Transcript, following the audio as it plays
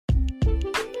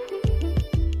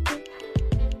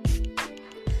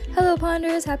Hello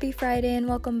Ponders, happy Friday and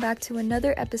welcome back to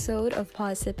another episode of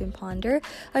Pause, Sip, and Ponder.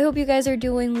 I hope you guys are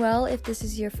doing well. If this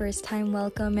is your first time,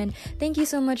 welcome and thank you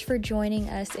so much for joining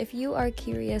us. If you are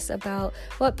curious about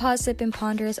what Pause, Sip, and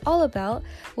Ponder is all about,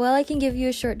 well, I can give you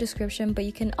a short description, but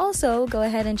you can also go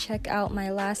ahead and check out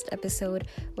my last episode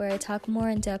where I talk more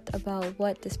in depth about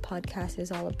what this podcast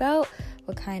is all about,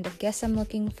 what kind of guests I'm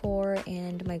looking for,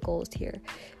 and my goals here.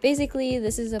 Basically,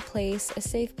 this is a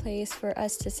safe place for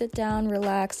us to sit down,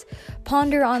 relax,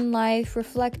 ponder on life,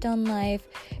 reflect on life.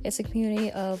 It's a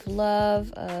community of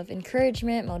love, of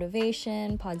encouragement,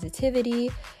 motivation, positivity,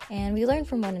 and we learn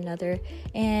from one another.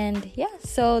 And yeah,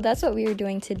 so that's what we are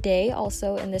doing today.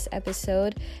 Also in this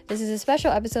episode, this is a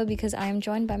special episode because I am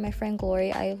joined by my friend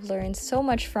Glory. I've learned so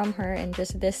much from her in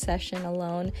just this session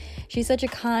alone. She's such a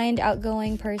kind,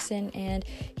 outgoing person and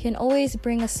can always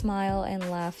bring a smile and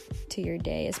laugh to your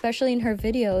day, especially in her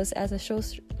videos as a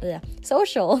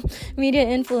social media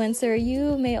influencer.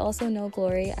 You may also know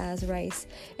Glory as Rice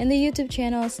in the YouTube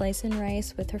channel Slice and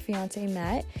Rice with her fiance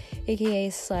Matt, aka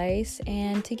Slice.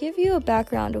 And to give you a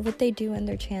background of what they do in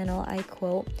their channel, I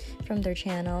quote from their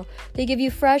channel: they give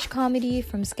you fresh comedy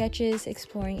from sketches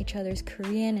exploring each other's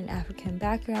Korean and African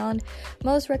background,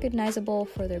 most recognizable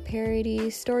for their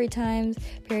parodies, story times,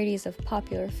 parodies of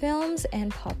popular films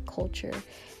and pop culture.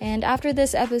 And after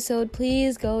this episode,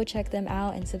 please go check them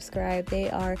out and subscribe. They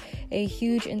are a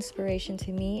huge inspiration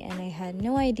to me, and I had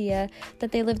no idea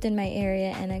that they lived in my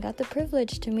area, and I got the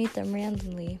privilege to meet them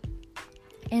randomly.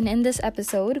 And in this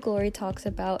episode, Glory talks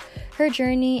about her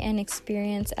journey and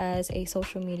experience as a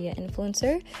social media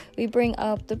influencer. We bring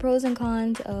up the pros and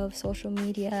cons of social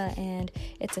media and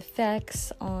its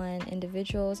effects on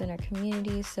individuals in our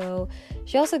community. So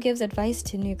she also gives advice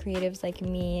to new creatives like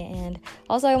me. And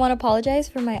also I want to apologize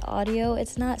for my audio.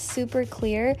 It's not super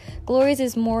clear. Glory's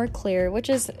is more clear, which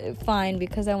is fine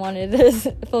because I wanted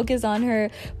to focus on her.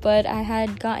 But I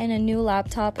had gotten a new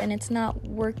laptop and it's not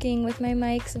working with my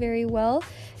mics very well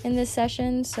in this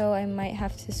session, so I might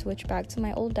have to switch back to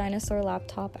my old dinosaur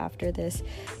laptop after this.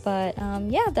 But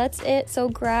yeah, that's it. So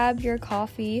grab your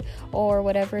coffee or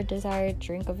whatever desired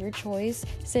drink of your choice,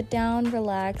 sit down,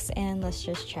 relax, and let's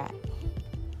just chat.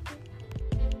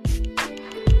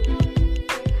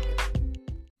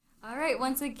 Alright,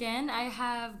 once again, I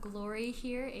have Glory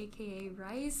here, aka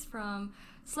Rice from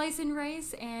Slice and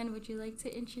Rice, and would you like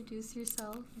to introduce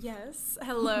yourself? Yes.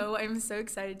 Hello. I'm so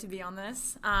excited to be on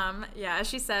this. As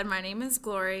she said, my name is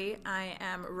Glory. I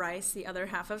am Rice, the other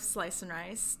half of Slice and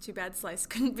Rice. Too bad Slice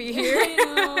couldn't be here. I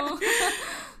know.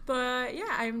 But yeah,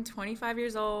 I'm 25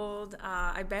 years old.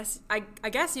 I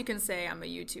guess you can say I'm a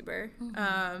YouTuber.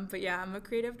 Mm-hmm. But yeah, I'm a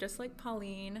creative just like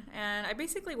Pauline, and I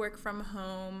basically work from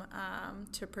home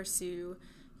to pursue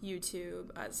YouTube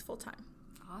as full time.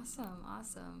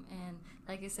 Awesome. And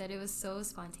like I said, it was so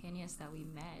spontaneous that we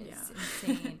met. It's Yeah.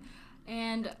 insane.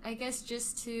 And I guess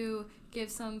just to give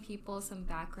some people some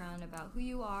background about who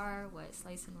you are, what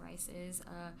Slice and Rice is,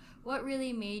 what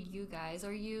really made you guys,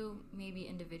 or you maybe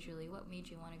individually, what made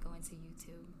you want to go into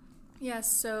YouTube? Yeah,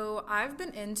 so I've been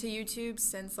into YouTube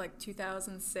since like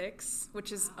 2006,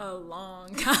 which is a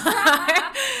long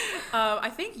time. I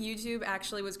think YouTube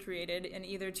actually was created in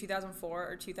either 2004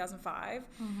 or 2005.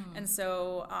 Mm-hmm. And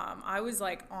so I was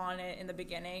like on it in the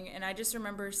beginning. And I just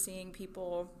remember seeing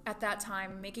people at that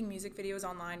time making music videos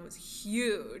online was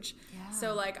huge. Yeah.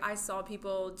 So like I saw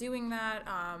people doing that.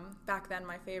 Back then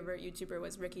my favorite YouTuber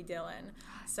was Ricky Dillon.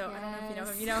 So Yes. I don't know if you know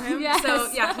him. You know him? Yes.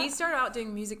 So yeah, he started out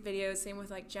doing music videos. Same with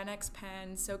like Gen X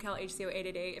Pen, SoCal HCO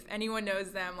 888. If anyone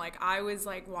knows them, like I was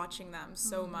like watching them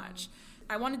so much.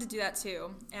 I wanted to do that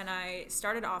too, and I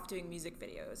started off doing music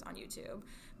videos on YouTube,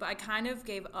 but I kind of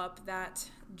gave up that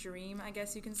dream, I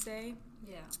guess you can say,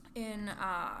 Yeah. in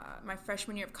my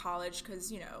freshman year of college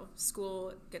because, you know,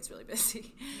 school gets really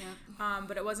busy. Yep.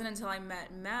 But it wasn't until I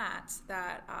met Matt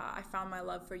that I found my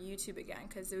love for YouTube again,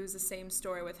 because it was the same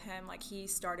story with him. Like, he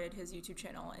started his YouTube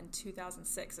channel in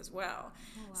 2006 as well.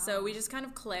 Oh, wow. So we just kind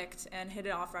of clicked and hit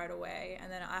it off right away.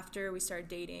 And then after we started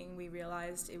dating, we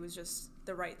realized it was just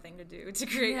the right thing to do to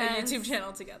create a YouTube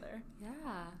channel together.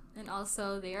 Yeah. And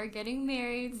also, they are getting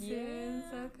married soon,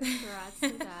 so congrats to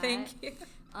that. Thank you.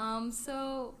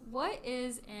 So what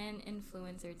is an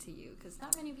influencer to you? Because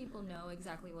not many people know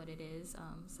exactly what it is.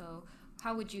 So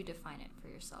how would you define it for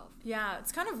yourself? Yeah,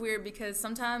 it's kind of weird because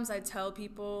sometimes I tell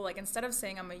people, like, instead of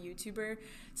saying I'm a YouTuber,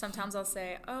 sometimes I'll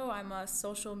say, oh, I'm a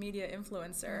social media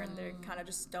influencer, and they kind of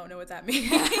just don't know what that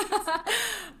means.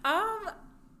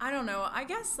 I don't know. I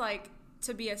guess, like,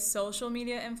 to be a social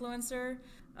media influencer,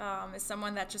 is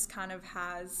someone that just kind of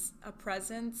has a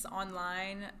presence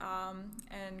online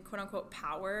and quote unquote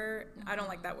power. I don't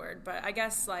like that word, but I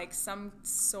guess like some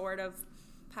sort of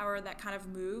power that kind of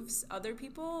moves other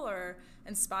people or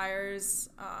inspires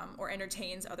or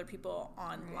entertains other people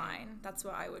online. Right. That's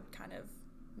what I would kind of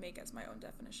make as my own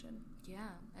definition. Yeah,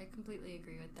 I completely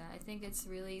agree with that. I think it's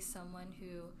really someone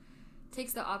who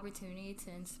takes the opportunity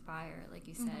to inspire, like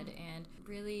you said, and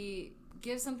really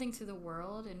give something to the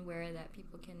world, and where that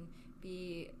people can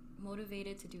be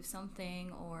motivated to do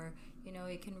something, or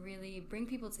it can really bring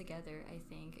people together, I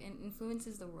think, and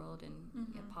influences the world in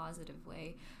a positive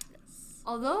way. Yes.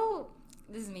 Although,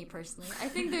 this is me personally, I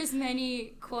think there's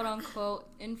many quote-unquote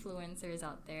influencers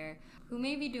out there who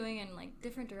may be doing in like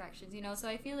different directions, so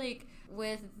I feel like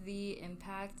with the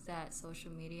impact that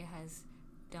social media has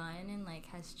done and like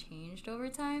has changed over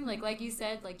time, like you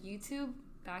said, like YouTube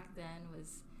back then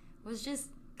was just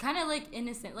kind of like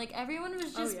innocent. Like everyone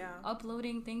was just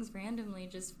uploading things randomly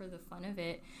just for the fun of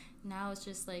it. Now it's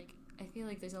just like I feel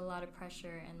like there's a lot of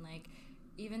pressure, and like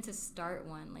even to start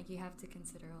one, like you have to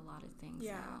consider a lot of things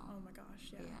now. Oh my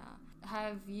gosh, yeah.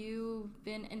 Have you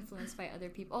been influenced by other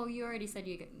people? Oh, you already said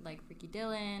you get like Ricky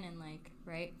Dillon and like,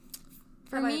 right?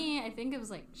 For me, I think it was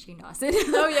like Shane Dawson.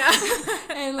 Oh yeah.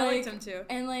 And like, I liked him too.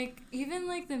 And like even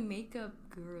like the makeup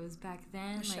gurus back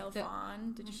then, Michelle like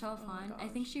Phan. Michelle Phan. I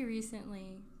think she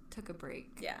recently took a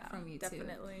break from YouTube.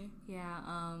 Definitely.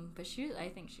 Yeah, but I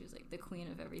think she was like the queen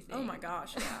of everything. Oh my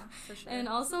gosh, yeah, for sure. And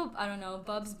also, I don't know,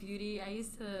 Bubs Beauty. I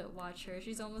used to watch her.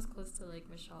 She's almost close to like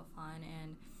Michelle Phan,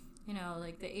 and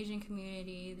like the Asian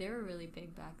community, they were really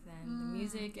big back then. The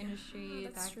music industry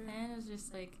back then was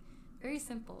just like very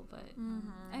simple, but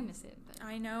I miss it. But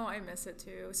I know, I miss it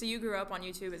too. So you grew up on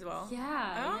YouTube as well?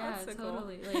 Yeah, that's so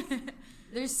totally. Cool. Like,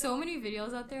 there's so many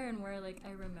videos out there, and where like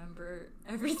I remember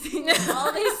everything,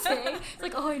 all they say. It's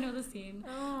like, oh, I know the scene.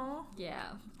 Oh.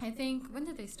 Yeah, I think when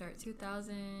did they start?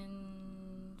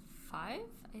 2005, I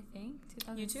think.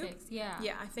 2006. YouTube? Yeah.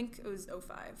 Yeah, I think it was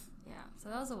 05. Yeah, so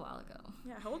that was a while ago.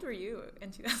 Yeah, how old were you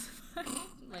in 2005?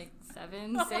 Like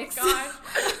 7, 6. Oh my gosh,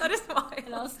 that is wild.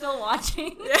 And I was still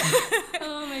watching. Yeah.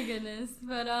 Oh my goodness.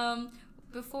 But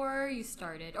before you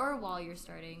started, or while you're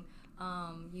starting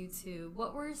YouTube,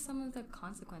 what were some of the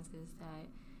consequences that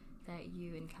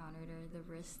you encountered, or the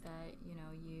risks that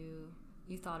you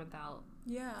thought about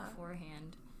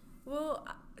beforehand? Well,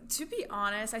 to be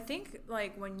honest, I think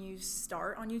like when you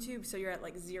start on YouTube, so you're at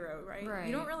like 0, right?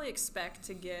 You don't really expect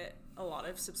to get a lot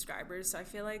of subscribers, so I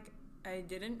feel like I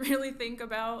didn't really think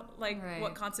about like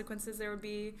what consequences there would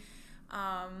be,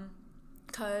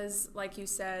 because like you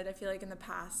said, I feel like in the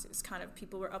past it was kind of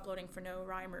people were uploading for no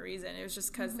rhyme or reason. It was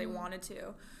just because they wanted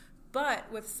to.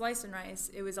 But with Slice and Rice,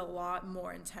 it was a lot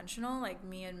more intentional. Like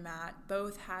me and Matt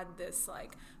both had this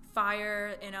like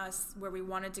fire in us where we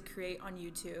wanted to create on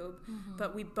YouTube,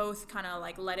 but we both kind of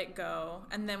like let it go,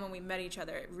 and then when we met each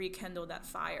other, it rekindled that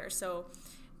fire. So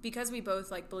because we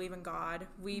both like believe in God,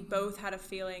 we both had a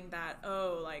feeling that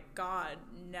like God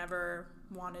never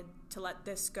wanted to let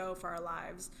this go for our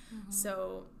lives.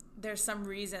 So there's some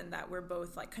reason that we're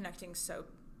both like connecting so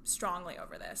strongly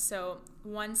over this. So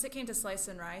once it came to Slice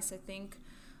and Rice, I think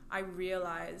I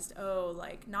realized,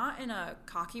 like not in a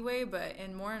cocky way, but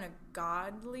in more in a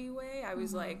godly way. I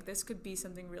was like, this could be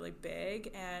something really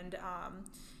big. And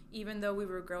even though we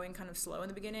were growing kind of slow in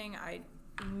the beginning,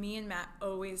 me and Matt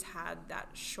always had that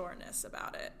sureness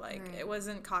about it. Like it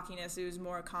wasn't cockiness, it was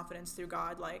more confidence through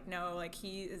God. Like, no, like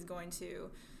he's going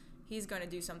to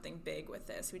do something big with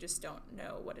this. We just don't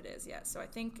know what it is yet. So I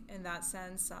think in that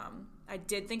sense, I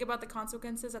did think about the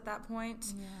consequences at that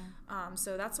point. Yeah.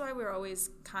 So that's why we're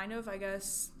always kind of, I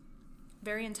guess,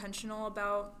 very intentional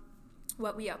about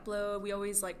what we upload. We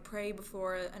always like pray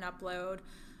before an upload.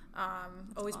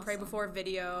 Always pray before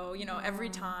video, every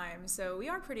time. So we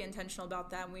are pretty intentional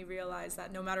about that, and we realize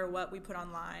that no matter what we put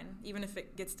online, even if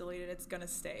it gets deleted, it's going to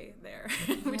stay there.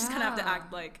 We just kind of have to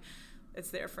act like it's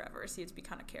there forever, so you have to be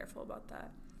kind of careful about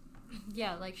that.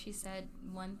 Yeah, like she said,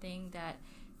 one thing that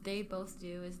they both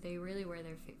do is they really wear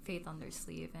their faith on their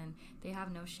sleeve, and they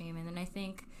have no shame. And then I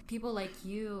think people like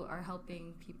you are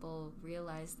helping people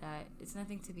realize that it's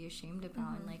nothing to be ashamed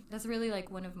about. And like that's really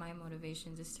like one of my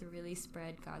motivations, is to really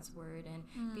spread God's word and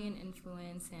be an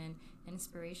influence and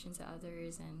inspiration to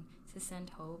others, and to send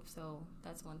hope. So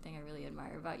that's one thing I really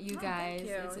admire about you guys.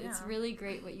 Thank you. It's really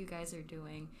great what you guys are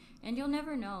doing, and you'll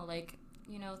never know, like,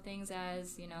 things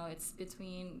as, it's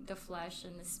between the flesh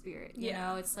and the spirit. You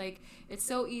know, it's like, it's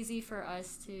so easy for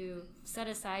us to set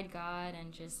aside God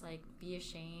and just like be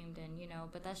ashamed, and,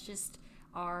 but that's just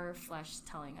our flesh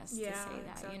telling us to say that,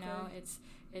 exactly.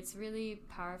 it's really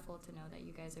powerful to know that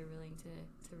you guys are willing to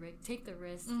take the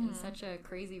risk in such a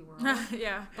crazy world.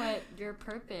 Yeah. But your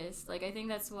purpose, like, I think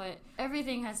that's what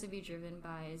everything has to be driven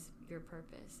by, is your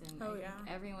purpose. And I think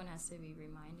everyone has to be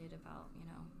reminded about, you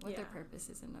know, what their purpose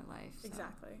is in their life. So.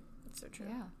 Exactly. That's so true.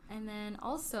 Yeah. And then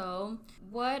also,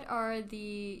 what are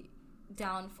the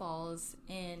downfalls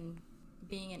in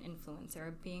being an influencer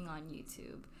or being on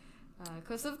YouTube?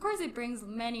 Because of course it brings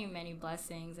many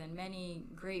blessings and many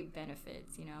great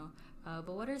benefits, you know,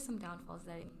 but what are some downfalls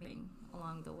that it bring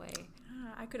along the way?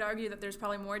 I could argue that there's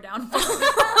probably more downfalls.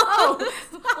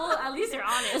 Well, at least you're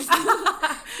honest.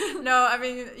 No, I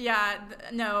mean,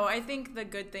 no, I think the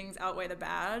good things outweigh the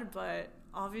bad, but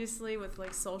obviously with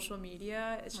like social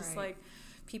media, it's just like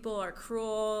people are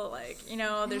cruel, like, you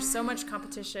know, there's so much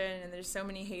competition and there's so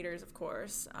many haters, of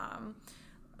course.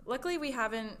 Luckily we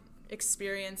haven't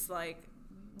experienced like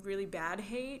really bad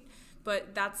hate,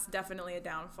 but that's definitely a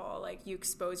downfall. Like, you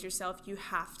expose yourself, you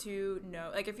have to know,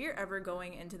 like, if you're ever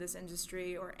going into this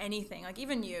industry or anything, like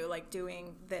even you, like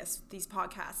doing these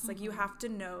podcasts, like you have to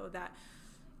know that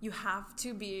you have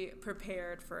to be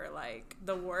prepared for like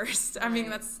the worst. I mean,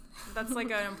 that's like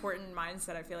an important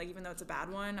mindset, I feel like, even though it's a bad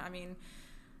one. I mean,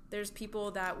 there's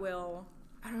people that will,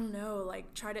 I don't know,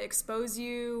 like try to expose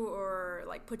you or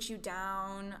like put you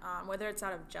down, whether it's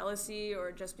out of jealousy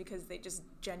or just because they just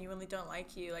genuinely don't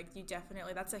like you. Like, you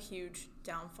definitely, that's a huge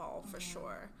downfall for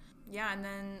sure. Yeah, and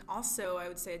then also I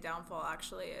would say a downfall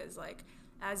actually is like,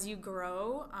 as you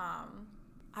grow,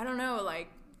 I don't know, like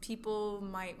people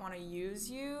might want to use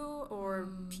you, or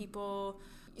people,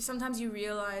 sometimes you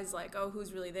realize like, oh,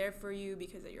 who's really there for you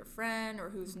because of your friend, or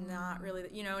who's not really,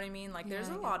 you know what I mean? Like, there's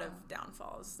a lot of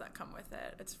downfalls that come with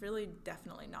it. It's really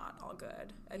definitely not all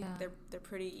good. They're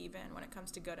pretty even when it comes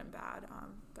to good and bad.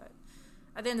 But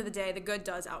at the end of the day, the good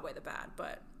does outweigh the bad,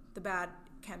 but the bad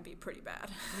can be pretty bad.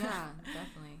 Yeah,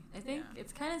 definitely. I think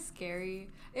it's kind of scary.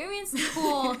 I mean, it's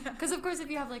cool because of course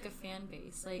if you have like a fan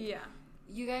base, like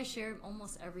you guys share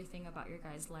almost everything about your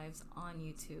guys' lives on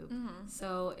YouTube.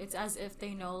 So it's as if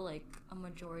they know like a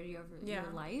majority of your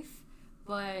life,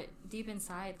 but deep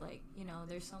inside, like, you know,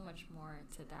 there's so much more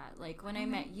to that. Like when I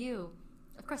met you,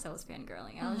 of course I was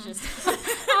fangirling. I was just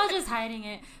I was just hiding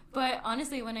it. But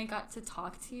honestly, when I got to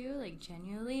talk to you, like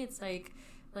genuinely, it's like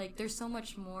there's so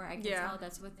much more I can tell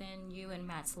that's within you and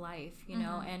Matt's life, you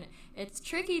know, and it's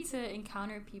tricky to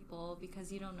encounter people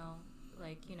because you don't know,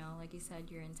 like, you know, like you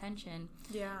said, your intention.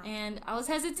 Yeah. And I was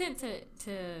hesitant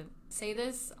to say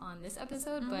this on this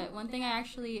episode, but one thing I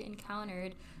actually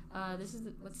encountered, this is,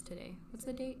 what's today? What's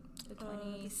the date? The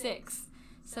 26th.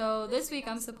 So this week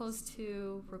I'm supposed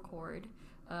to record,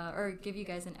 or give you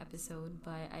guys an episode,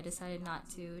 but I decided not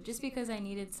to, just because I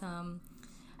needed some,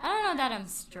 I don't know that I'm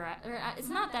stressed, or it's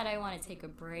not that I want to take a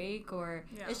break, or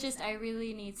it's just I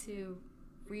really need to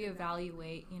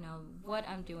reevaluate, you know, what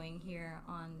I'm doing here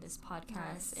on this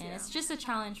podcast, and it's just a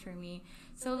challenge for me.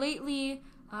 So lately,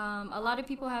 a lot of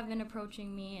people have been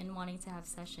approaching me and wanting to have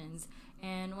sessions,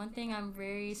 and one thing I'm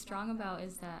very strong about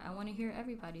is that I want to hear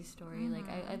everybody's story. Like,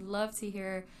 I'd love to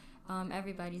hear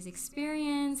everybody's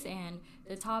experience and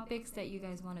the topics that you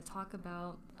guys want to talk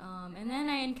about. And then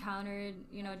I encountered,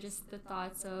 you know, just the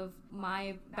thoughts of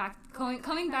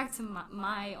coming back to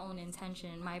my own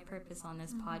intention, my purpose on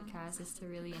this podcast is to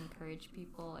really encourage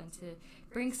people and to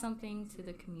bring something to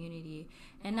the community.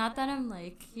 And not that I'm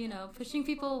like, you know, pushing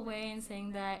people away and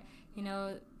saying that, you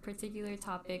know, particular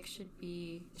topics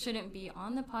shouldn't be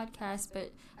on the podcast,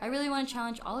 but I really want to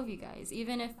challenge all of you guys,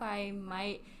 even if I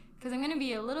might, because I'm going to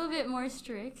be a little bit more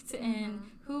strict in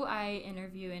who I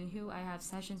interview and who I have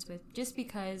sessions with, just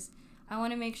because I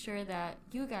want to make sure that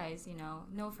you guys, you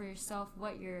know for yourself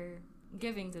what you're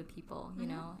giving to people, you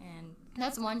know, and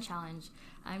that's one challenge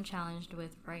I'm challenged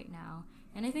with right now.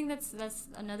 And I think that's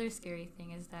another scary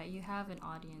thing, is that you have an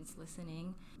audience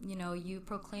listening. You know, you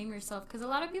proclaim yourself, because a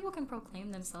lot of people can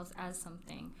proclaim themselves as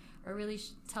something or really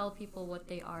tell people what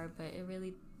they are, but it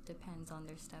really depends on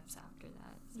their steps after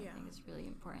that. So I think it's really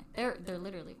important. They're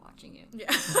literally watching you.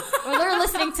 Yeah. Or they're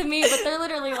listening to me, but they're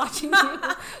literally watching you.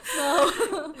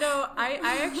 So no,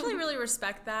 I actually really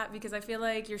respect that, because I feel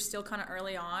like you're still kind of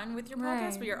early on with your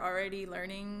podcast, but you're already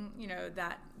learning, you know,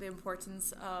 that the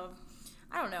importance of,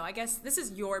 I don't know, I guess this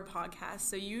is your podcast,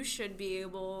 so you should be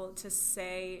able to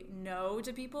say no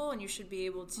to people, and you should be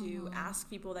able to ask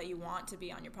people that you want to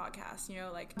be on your podcast, you know,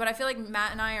 like, but I feel like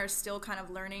Matt and I are still kind of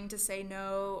learning to say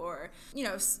no, or, you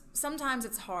know, sometimes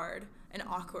it's hard and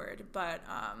awkward, but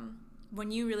when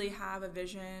you really have a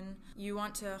vision, you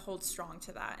want to hold strong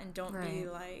to that, and don't be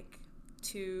like,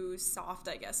 too soft,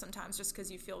 I guess, sometimes, just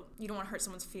because you feel you don't want to hurt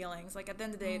someone's feelings. Like, at the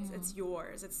end of the day, it's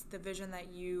yours. It's the vision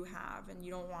that you have, and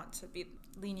you don't want to be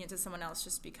lenient to someone else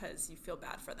just because you feel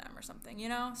bad for them or something, you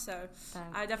know? So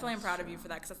I definitely am proud of you for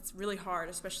that, because it's really hard,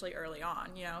 especially early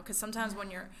on, you know? Because sometimes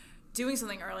when you're doing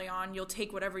something early on, you'll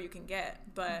take whatever you can get.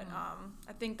 But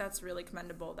I think that's really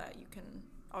commendable that you can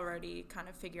already kind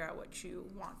of figure out what you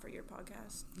want for your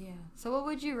podcast. Yeah. So what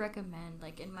would you recommend?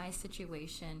 Like, in my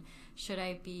situation, should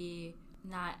I be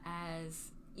not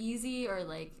as easy or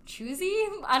like choosy?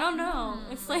 I don't know.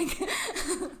 It's like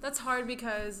that's hard,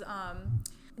 because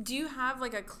do you have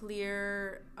like a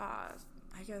clear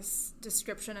I guess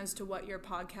description as to what your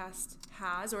podcast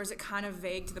has, or is it kind of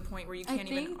vague to the point where you can't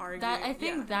even argue? I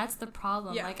think that's the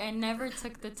problem. Yeah. Like, I never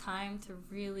took the time to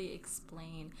really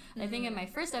explain. I think in my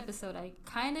first episode I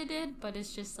kind of did, but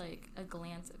it's just like a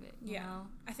glance of it, you know?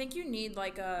 I think you need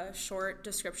like a short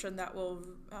description that will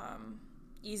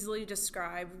easily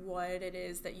describe what it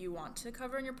is that you want to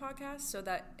cover in your podcast, so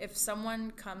that if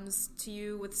someone comes to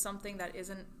you with something that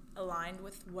isn't aligned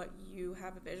with what you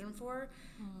have a vision for,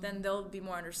 then they'll be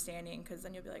more understanding, because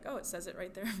then you'll be like, oh, it says it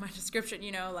right there in my description,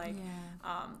 you know, like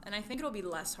and I think it'll be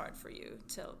less hard for you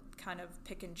to kind of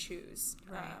pick and choose.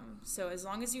 So as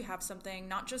long as you have something,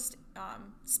 not just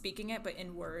speaking it, but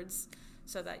in words,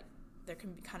 so that there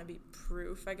can kind of be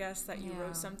proof, I guess, that you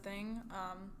wrote something.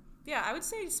 I would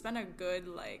say spend a good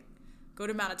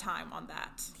amount of time on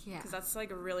that, because that's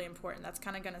like really important. That's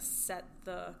kind of going to set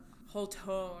the whole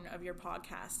tone of your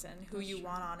podcast and who you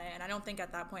want on it. And I don't think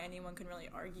at that point anyone can really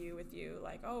argue with you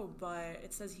like, oh, but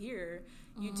it says here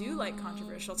you do like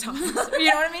controversial topics. You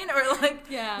know what I mean? Or like,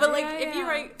 but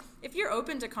like if you're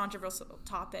open to controversial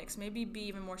topics, maybe be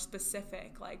even more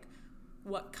specific, like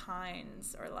what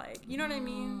kinds, or like, you know what I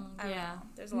mean? I don't know.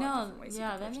 There's a lot of different ways you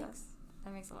can approach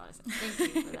that makes a lot of sense.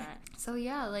 Thank you for that. So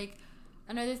like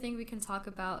another thing we can talk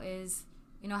about is,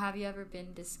 you know, have you ever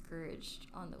been discouraged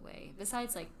on the way?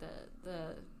 Besides, like,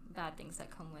 the bad things that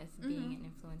come with being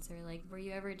an influencer. Like, were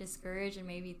you ever discouraged and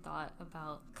maybe thought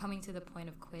about coming to the point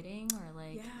of quitting, or,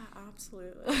 like... Yeah,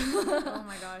 absolutely. Oh,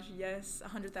 my gosh, yes.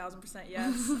 100,000%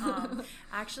 yes.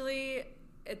 Actually,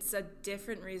 it's a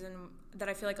different reason that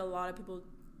I feel like a lot of people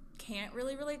can't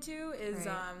really relate to is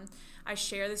I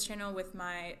share this channel with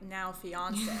my now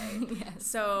fiance.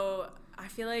 So I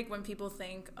feel like when people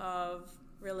think of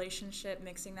relationship,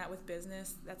 mixing that with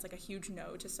business, that's like a huge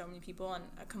no to so many people, and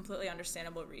a completely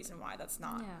understandable reason why that's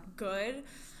not good.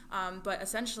 But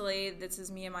essentially, this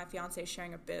is me and my fiance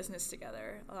sharing a business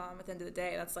together. At the end of the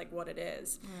day, that's like what it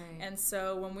is. And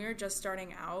so when we were just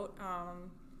starting out,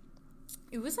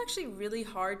 it was actually really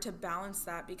hard to balance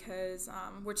that, because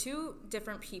we're two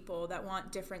different people that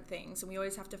want different things, and we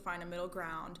always have to find a middle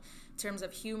ground in terms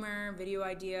of humor, video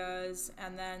ideas,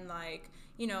 and then, like,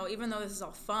 you know, even though this is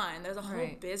all fun, there's a whole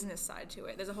business side to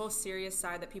it. There's a whole serious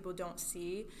side that people don't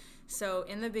see. So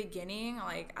in the beginning,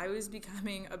 like, I was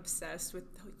becoming obsessed with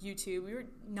YouTube. We were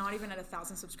not even at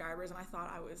 1,000 subscribers, and I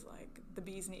thought I was like the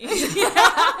bee's knees.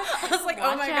 I was like,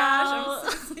 oh my gosh,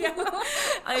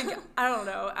 like, I don't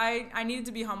know. I needed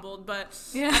to be humbled, but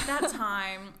at that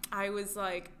time, I was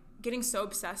like getting so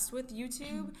obsessed with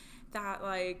YouTube that,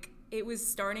 like, it was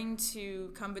starting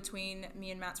to come between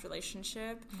me and Matt's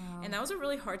relationship, and that was a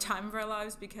really hard time of our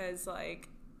lives, because, like,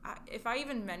 if I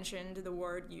even mentioned the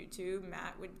word YouTube,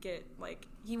 Matt would get, like,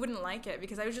 he wouldn't like it,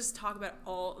 because I would just talk about it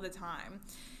all the time.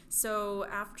 So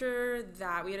after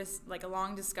that, we had a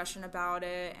long discussion about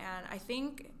it, and I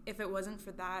think if it wasn't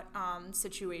for that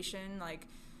situation, like,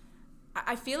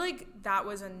 I feel like that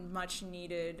was a much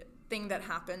needed thing that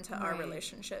happened to our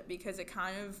relationship, because it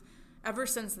kind of, ever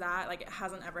since that, like, it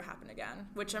hasn't ever happened again,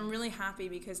 which I'm really happy,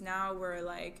 because now we're,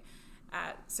 like,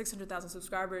 at 600,000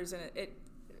 subscribers, and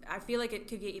I feel like it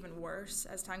could get even worse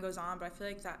as time goes on, but I feel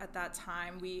like that at that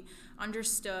time we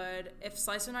understood if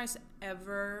Slice and Rice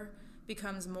ever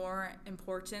becomes more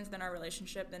important than our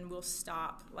relationship, then we'll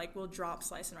stop. Like, we'll drop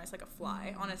Slice and Rice like a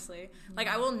fly, honestly. Like,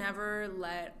 I will never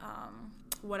let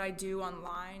what I do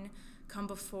online come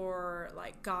before,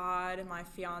 like, God, my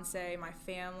fiance, my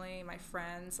family, my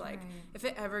friends. Like, if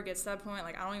it ever gets to that point,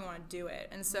 like, I don't even want to do it.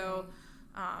 And so,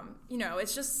 you know,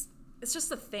 it's just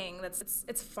a thing that's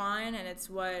it's fun, and it's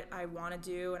what I want to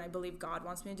do, and I believe God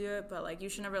wants me to do it, but, like, you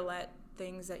should never let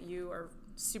things that you are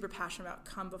super passionate about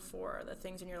come before the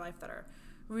things in your life that are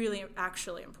really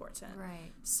actually important.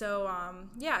 So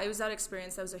it was that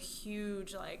experience that was a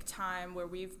huge, like, time where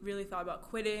we've really thought about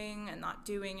quitting and not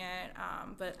doing it,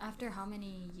 but after how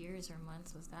many years or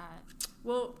months was that?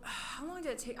 Well, how long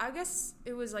did it take? I guess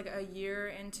it was like a year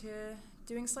into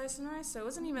doing Slice and Rice, so it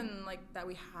wasn't even like that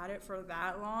we had it for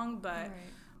that long, but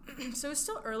So it's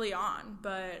still early on,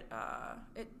 but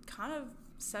it kind of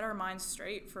set our minds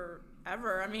straight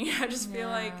forever. I mean, I just feel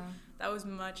like that was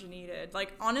much needed.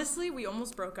 Like, honestly, we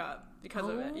almost broke up because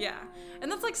of it. Yeah.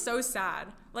 And that's, like, so sad.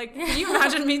 Like, can you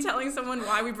imagine me telling someone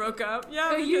why we broke up?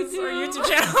 Yeah, because our YouTube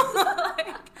channel.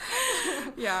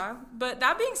 Like, yeah. But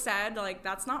that being said, like,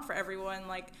 that's not for everyone.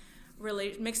 Like,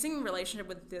 mixing relationship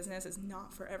with business is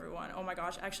not for everyone. Oh my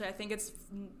gosh, actually I think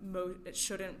it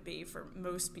shouldn't be for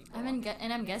most people. And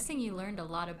I'm guessing you learned a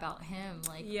lot about him,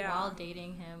 like, while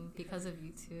dating him because of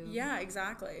YouTube. Yeah,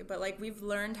 exactly. But, like, we've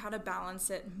learned how to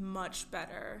balance it much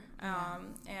better.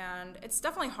 And it's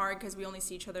definitely hard because we only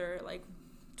see each other, like,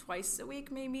 twice a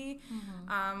week maybe.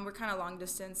 We're kind of long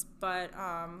distance, but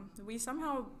we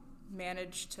somehow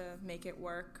managed to make it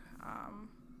work.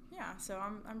 So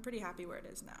I'm pretty happy where it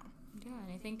is now. Yeah,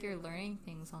 and I think you're learning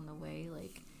things on the way.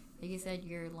 Like you said,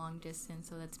 you're long distance,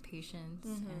 so that's patience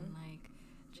and, like,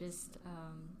 just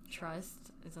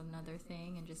trust is another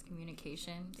thing, and just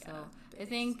communication. Yeah, so I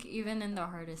think even in the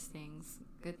hardest things,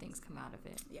 good things come out of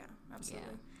it. Yeah, absolutely.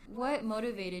 Yeah. What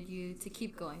motivated you to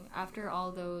keep going after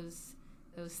all those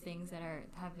things that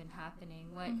have been happening?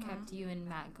 What kept you and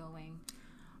Matt going?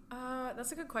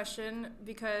 That's a good question,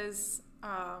 because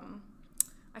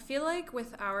I feel like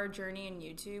with our journey in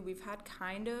YouTube, we've had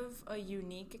kind of a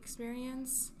unique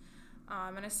experience.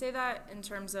 And I say that in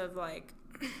terms of, like,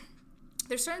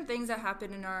 there's certain things that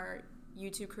happened in our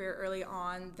YouTube career early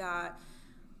on that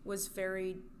was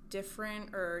very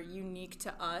different or unique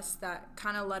to us, that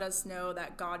kind of let us know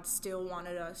that God still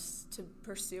wanted us to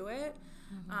pursue it.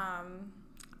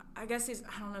 I guess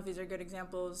I don't know if these are good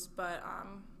examples, but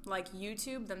like,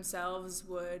 YouTube themselves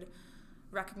would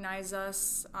recognize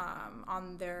us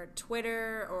on their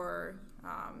Twitter or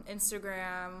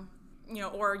Instagram,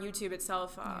 or YouTube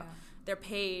itself, their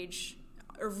page,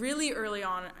 really early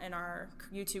on in our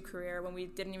YouTube career, when we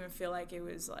didn't even feel like it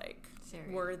was, like,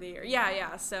 serious, worthy. Or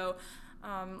so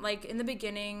like, in the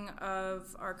beginning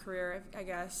of our career, I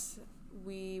guess,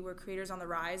 we were creators on the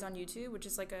rise on YouTube, which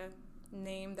is, like, a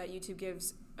name that YouTube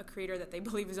gives a creator that they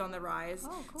believe is on the rise.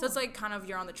 Oh, cool. So it's, like, kind of,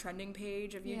 you're on the trending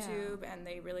page of YouTube, and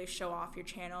they really show off your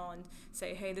channel and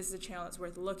say, hey, this is a channel that's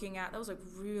worth looking at. That was, like,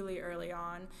 really early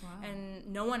on. Wow. And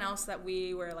no one else that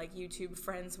we were, like, YouTube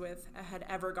friends with had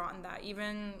ever gotten that.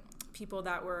 Even people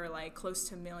that were, like, close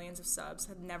to millions of subs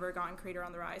had never gotten creator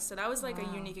on the rise. So that was, like,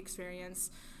 a unique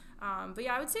experience. But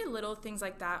yeah, I would say little things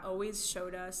like that always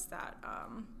showed us that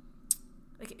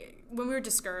like, when we were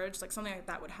discouraged, like, something like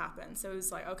that would happen. So it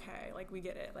was like, okay, like, we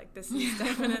get it. Like, this is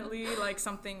definitely, like,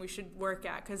 something we should work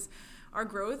at, because our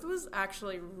growth was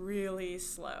actually really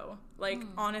slow. Like,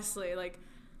 honestly, like,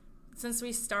 since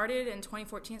we started in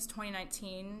 2014, it's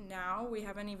 2019 now, we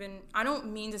haven't even, I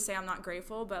don't mean to say I'm not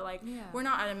grateful, but, like, we're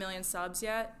not at 1 million subs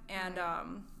yet, and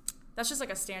that's just,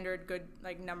 like, a standard good,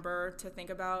 like, number to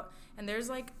think about. And there's,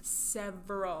 like,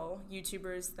 several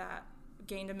YouTubers that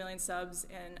gained 1 million subs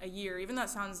in a year. Even that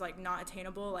sounds, like, not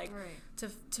attainable. Like,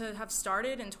 to have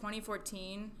started in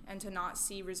 2014 and to not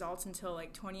see results until,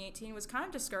 like, 2018 was kind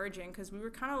of discouraging, because we were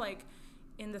kind of, like,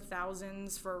 in the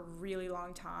thousands for a really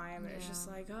long time. And it's just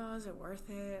like, oh, is it worth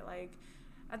it? Like,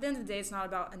 at the end of the day, it's not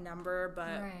about a number,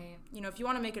 but if you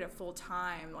want to make it a full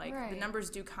time, like, the numbers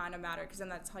do kind of matter, because then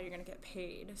that's how you're going to get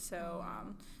paid. So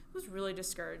it was really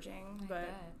discouraging. But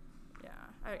yeah,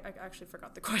 I actually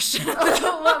forgot the question. What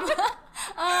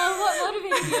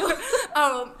motivated you?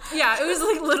 It was,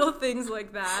 like, little things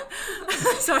like that.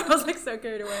 So I was, like, so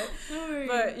carried away.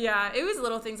 But yeah, it was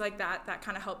little things like that that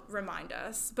kind of helped remind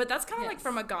us. But that's kind of like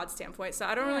from a God standpoint. So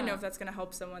I don't really know if that's going to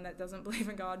help someone that doesn't believe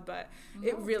in God, but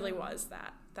it really was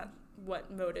that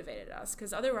what motivated us.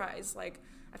 Because otherwise, like,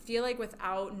 I feel like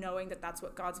without knowing that that's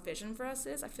what God's vision for us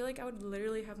is, I feel like I would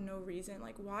literally have no reason.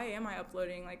 Like, why am I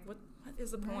uploading? Like, what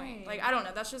is the point? Like, I don't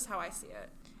know. That's just how I see it.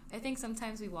 I think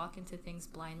sometimes we walk into things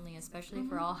blindly, especially if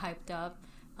we're all hyped up.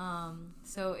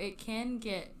 So it can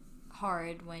get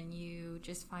hard when you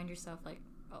just find yourself, like,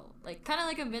 like, kind of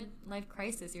like a midlife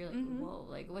crisis. You're like, whoa,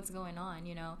 like, what's going on,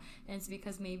 And it's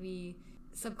because maybe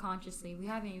subconsciously we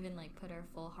haven't even, like, put our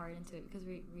full heart into it, because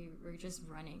we're just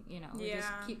running, we just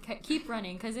keep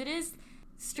running, because it is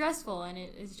stressful, and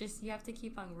it's just, you have to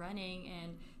keep on running.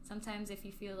 And sometimes if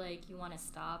you feel like you want to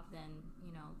stop, then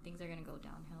things are gonna go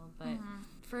downhill. But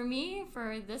for me,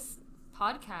 for this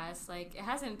podcast, like, it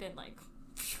hasn't been like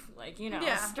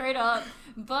straight up,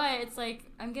 but it's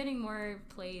like I'm getting more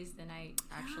plays than I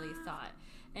actually thought.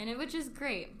 And which is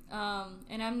great.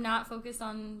 And I'm not focused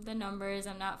on the numbers.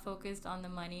 I'm not focused on the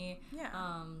money.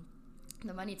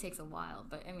 The money takes a while,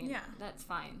 but I mean, that's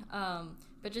fine.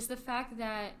 But just the fact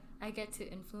that I get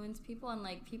to influence people, and,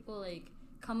 like, people, like,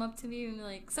 come up to me and be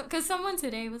like, because someone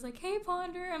today was like, "Hey,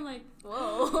 Ponder," I'm like,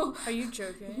 "Whoa." Are you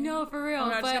joking? No, for real. Oh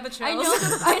my God, but I I know,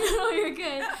 chills. I know you're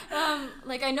good.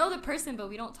 Like, I know the person, but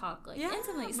we don't talk like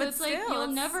intimately. So but it's like still, you'll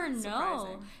it's never know.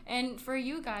 surprising. And for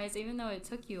you guys, even though it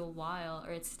took you a while,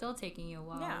 or it's still taking you a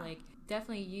while, Yeah. like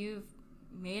definitely you've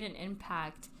made an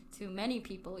impact to many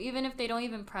people, even if they don't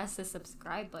even press the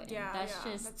subscribe button. Yeah, that's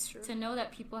yeah, just that's true. to know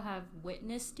that people have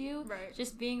witnessed you. Right.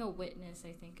 Just being a witness,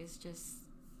 I think, is just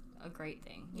a great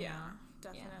thing. you Yeah, know?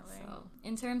 definitely. Yeah, so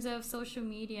in terms of social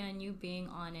media and you being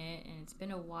on it, and it's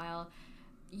been a while,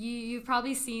 you've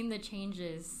probably seen the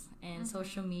changes in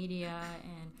social media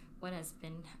and what has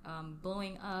been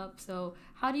blowing up. So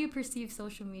how do you perceive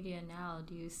social media now?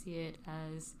 Do you see it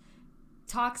as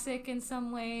toxic in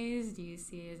some ways? Do you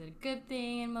see it as a good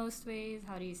thing in most ways?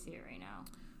 How do you see it right now?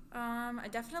 I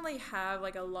definitely have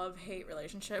like a love-hate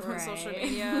relationship with social Right.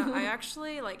 media. I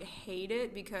actually like hate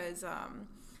it because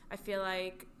I feel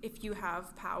like if you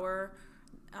have power,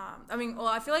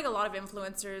 I feel like a lot of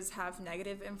influencers have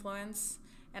negative influence,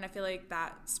 and I feel like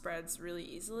that spreads really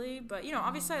easily. But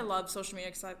obviously I love social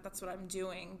media because that's what I'm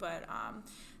doing. But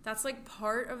that's like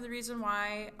part of the reason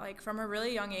why, like from a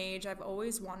really young age, I've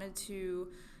always wanted to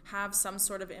have some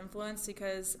sort of influence,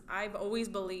 because I've always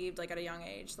believed, like at a young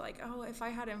age, like, oh, if I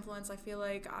had influence, I feel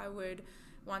like I would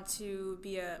want to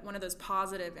be one of those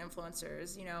positive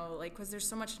influencers, like, because there's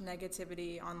so much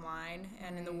negativity online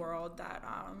and in the world that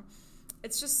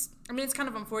it's just, it's kind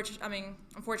of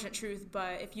unfortunate truth,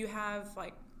 but if you have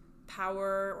like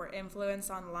power or influence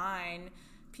online,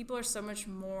 people are so much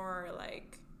more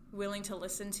like willing to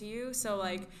listen to you. So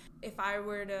like if I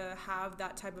were to have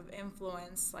that type of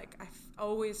influence, like I've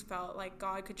always felt like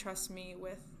God could trust me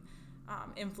with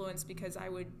influence, because I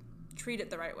would treat it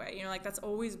the right way. Like that's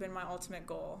always been my ultimate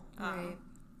goal. Right.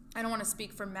 I don't want to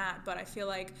speak for Matt, but I feel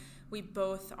like we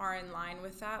both are in line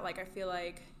with that. Like I feel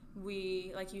like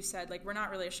we, like you said, like we're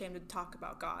not really ashamed to talk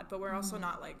about God, but we're also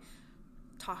not like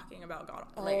talking about God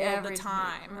all the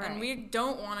time. Right. And we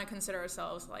don't want to consider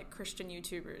ourselves like Christian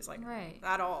YouTubers, like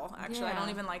at all. Actually, I don't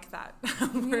even like that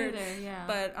word. Either, yeah.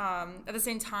 But at the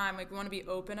same time, like we want to be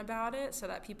open about it so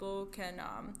that people can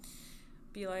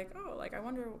be like, oh, like I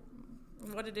wonder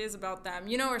what it is about them,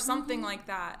 or something like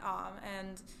that.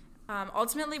 And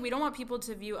ultimately, we don't want people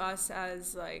to view us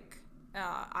as like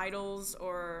idols,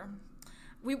 or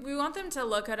we want them to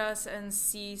look at us and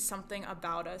see something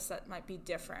about us that might be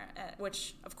different,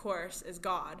 which of course is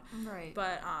God. Right.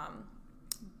 But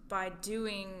by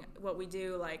doing what we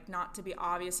do, like not to be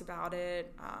obvious about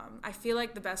it, I feel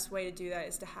like the best way to do that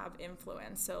is to have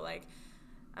influence. So like,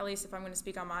 at least if I'm going to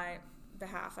speak on my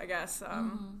behalf, I guess,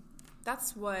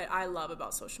 that's what I love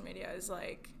about social media, is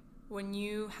like when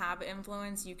you have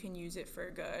influence, you can use it for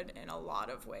good in a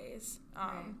lot of ways.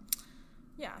 Right.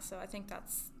 Yeah, so I think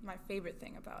that's my favorite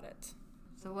thing about it.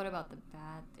 So what about the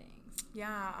bad things?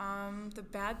 Yeah, the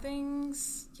bad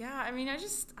things, I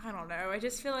don't know. I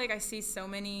just feel like I see so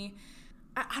many,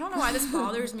 I don't know why this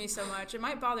bothers me so much. It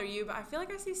might bother you, but I feel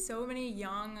like I see so many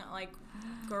young, like,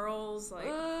 girls, like,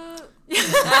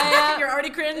 you're already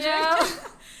cringing. Yeah.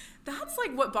 That's,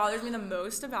 like, what bothers me the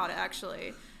most about it,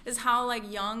 actually, is how,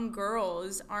 like, young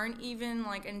girls aren't even,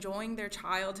 like, enjoying their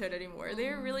childhood anymore.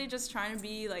 They're really just trying to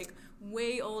be, like,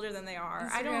 way older than they are.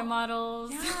 Instagram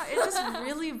models. Yeah, it just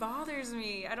really bothers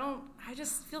me. I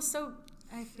just feel so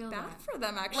bad that. for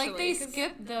them, actually. Like they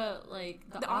skip the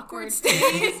awkward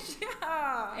stage.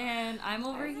 Yeah. And I'm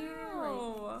over here,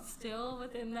 like, still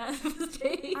within that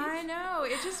stage. I know.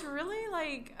 It just really,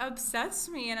 like, upsets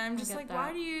me, and I'm just like,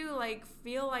 why do you, like,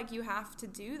 feel like you have to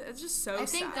do that? It's just so sad. I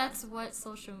think that's what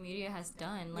social media has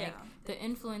done. Like, the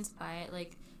influence by it,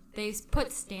 like, they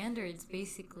put standards,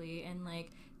 basically, and, like,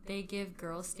 they give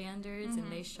girls standards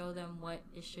and they show them what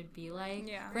it should be like.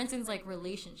 Yeah. For instance, like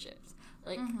relationships,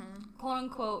 like quote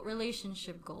unquote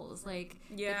relationship goals. Like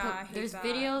there's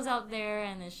videos out there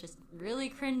and it's just really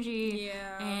cringy.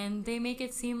 Yeah. And they make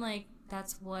it seem like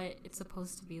that's what it's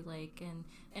supposed to be like, and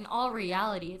in all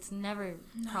reality, it's never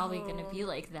probably gonna be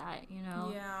like that,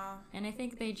 Yeah. And I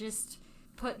think they just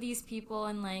put these people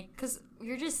in, like, because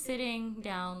you're just sitting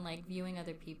down, like, viewing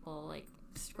other people, like,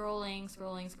 scrolling,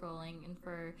 and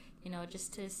for,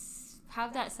 just to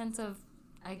have that sense of,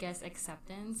 I guess,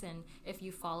 acceptance, and if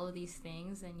you follow these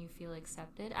things, then you feel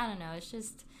accepted. I don't know,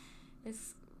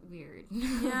 it's weird.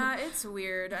 Yeah, it's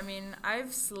weird. I mean,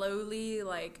 I've slowly,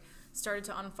 like, started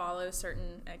to unfollow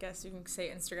certain, I guess you can say,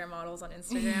 Instagram models on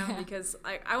Instagram, because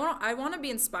I want to be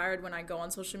inspired when I go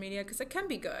on social media, because it can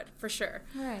be good, for sure.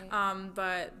 Right.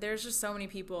 But there's just so many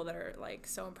people that are, like,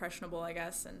 so impressionable, I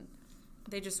guess, and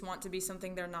they just want to be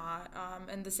something they're not.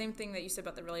 And the same thing that you said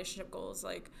about the relationship goals,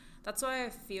 like, that's why I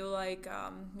feel like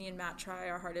me and Matt try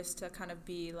our hardest to kind of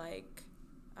be, like,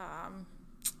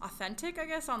 authentic, I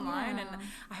guess, online. Yeah. And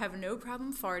I have no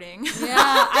problem farting. Yeah,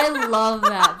 I love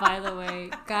that, by the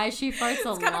way. Guys, she farts a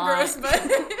lot. It's kind of gross,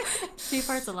 but... She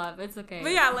farts a lot, but it's okay.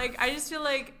 But yeah, like, I just feel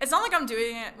like, it's not like I'm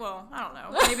doing it, well, I don't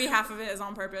know. Maybe half of it is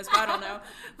on purpose, but I don't know.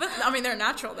 But, I mean, they're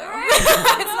natural, though.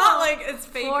 It's not like it's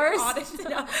fake audit.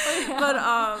 Yeah.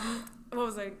 But, what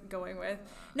was I going with?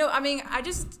 No, I mean, I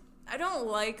don't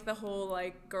like the whole,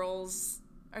 like, girls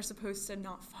are supposed to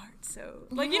not fart, so,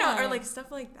 like, you know, or, like,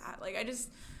 stuff like that. Like,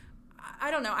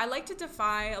 I don't know. I like to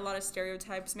defy a lot of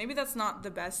stereotypes. Maybe that's not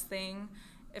the best thing,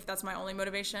 if that's my only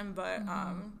motivation, but,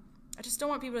 I just don't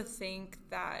want people to think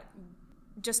that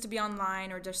just to be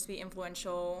online or just to be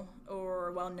influential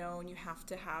or well-known, you have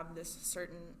to have this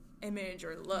certain image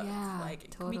or look. Yeah, like,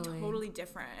 it can be totally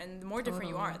different, and the more different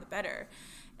you are, the better.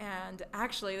 And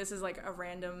actually, this is, like, a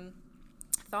random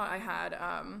thought I had.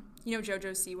 You know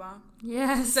JoJo Siwa?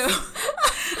 Yes. So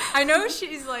I know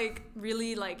she's, like,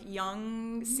 really, like,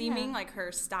 young seeming, like,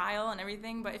 her style and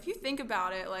everything, but if you think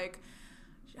about it, like,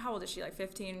 how old is she? Like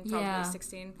 15, probably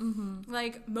 16. Mm-hmm.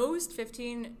 Like, most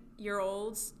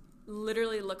 15-year-olds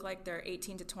literally look like they're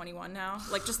 18 to 21 now.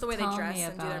 Like, just the way they dress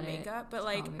and do their makeup. But,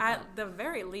 like, at the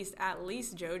very least,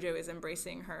 JoJo is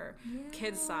embracing her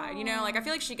kid side. You know, like, I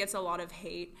feel like she gets a lot of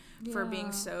hate for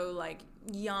being so, like,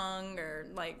 young or,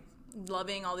 like,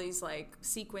 loving all these, like,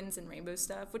 sequins and rainbow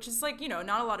stuff, which is, like, you know,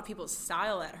 not a lot of people's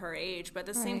style at her age. But at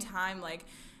the same time, like,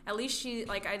 at least she,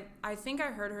 like, I think I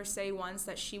heard her say once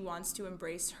that she wants to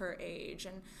embrace her age,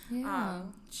 and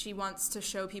she wants to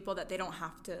show people that they don't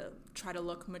have to try to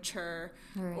look mature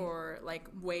or, like,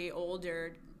 way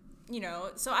older, you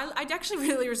know. So I actually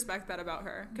really respect that about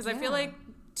her, because I feel like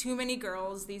too many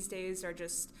girls these days are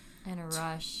just in a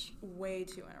rush. Way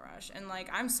too in a rush. And, like,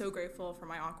 I'm so grateful for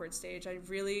my awkward stage. I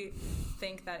really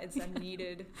think that it's a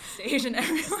needed stage in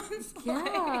everyone's life.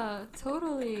 Yeah,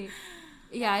 totally.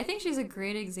 Yeah, I think she's a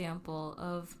great example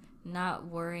of not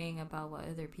worrying about what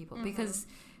other people, because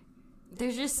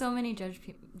there's just so many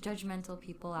judgmental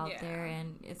people out there,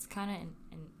 and it's kind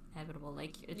of inevitable.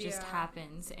 Like, it just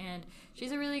happens. And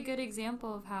she's a really good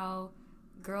example of how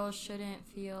girls shouldn't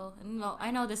feel. No,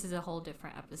 I know this is a whole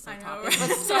different episode topic,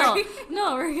 but still,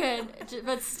 no, we're good.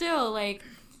 But still, like,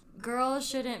 girls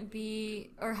shouldn't be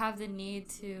or have the need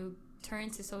to turn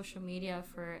to social media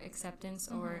for acceptance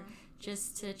or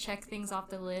just to check things off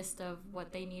the list of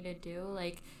what they need to do.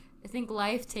 Like, I think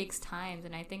life takes time,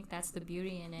 and I think that's the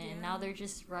beauty in it. And now they're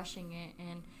just rushing it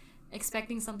and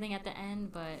expecting something at the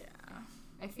end, but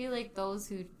I feel like those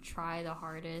who try the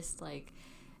hardest, like,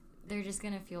 they're just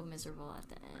gonna feel miserable at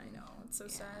the end. I know, it's so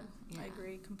sad. I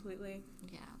agree completely.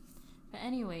 Yeah. But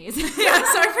anyways.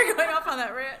 Sorry for going off on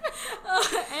that rant.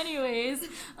 Anyways,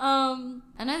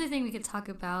 another thing we could talk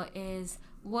about is,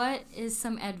 what is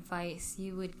some advice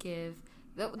you would give?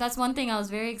 That's one thing I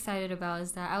was very excited about,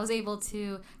 is that I was able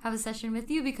to have a session with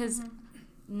you because,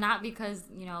 not because,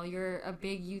 you know, you're a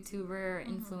big YouTuber or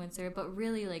influencer, but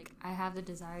really, like, I have the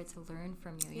desire to learn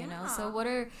from you, you know? So what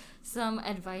are some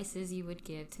advices you would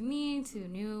give to me, to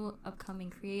new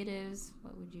upcoming creatives?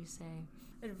 What would you say?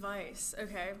 Advice.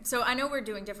 Okay. So I know we're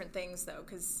doing different things, though,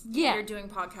 because you're doing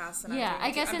podcasts and I'm doing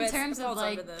I guess in terms of,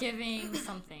 like, giving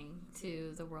something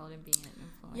to the world and being an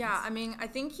influence. Yeah, I mean, I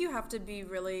think you have to be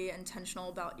really intentional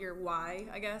about your why,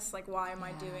 I guess. Like, why am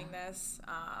I doing this?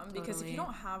 Because if you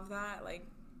don't have that, like,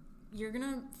 you're going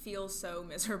to feel so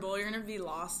miserable. You're going to be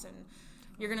lost, and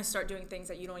you're going to start doing things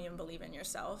that you don't even believe in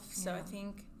yourself. So I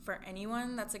think for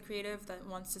anyone that's a creative that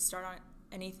wants to start on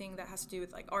anything that has to do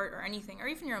with, like, art or anything, or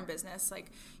even your own business,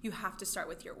 like, you have to start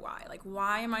with your why. Like,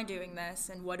 why am I doing this,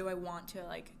 and what do I want to,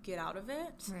 like, get out of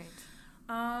it? Right.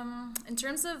 In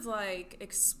terms of, like,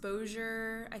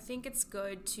 exposure, I think it's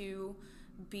good to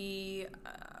be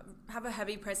have a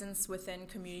heavy presence within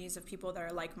communities of people that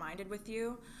are like-minded with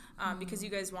you, because you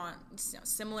guys want, you know,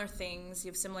 similar things, you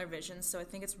have similar visions. So I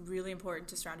think it's really important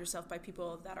to surround yourself by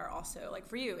people that are also, like,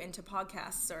 for you, into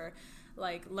podcasts, or,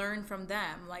 like, learn from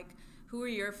them. Like, who are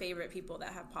your favorite people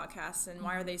that have podcasts, and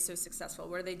why are they so successful?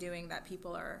 What are they doing that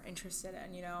people are interested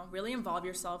in? You know, really involve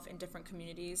yourself in different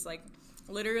communities. Like,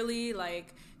 literally,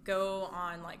 like, go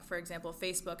on, like, for example,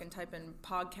 Facebook and type in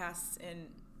podcasts and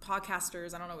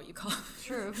podcasters, I don't know what you call them.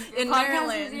 True. In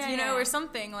Maryland, you know, or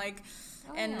something, like,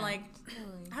 like,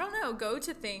 totally. I don't know, go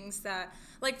to things that,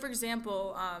 like, for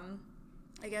example,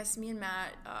 I guess me and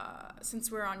Matt,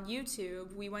 since we're on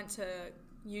YouTube, we went to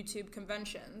YouTube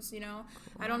conventions, you know.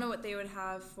 Cool. I don't know what they would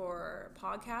have for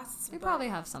podcasts. They probably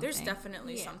have something. There's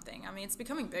definitely something. I mean, it's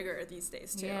becoming bigger these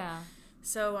days, too. Yeah.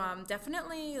 So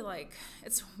definitely, like,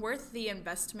 it's worth the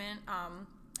investment.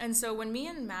 And so when me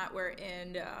and Matt were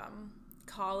in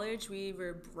college, we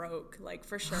were broke, like,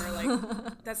 for sure.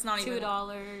 Like, that's not even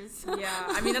 $2. Yeah,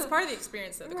 I mean, that's part of the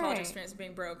experience, though, the college Right. experience of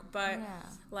being broke. But Yeah.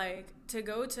 like, to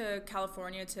go to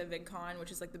California to VidCon,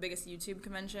 which is like the biggest YouTube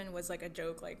convention, was like a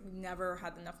joke. Like, never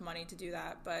had enough money to do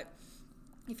that. But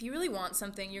if you really want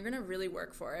something, you're gonna really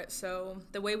work for it. So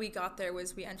the way we got there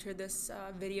was we entered this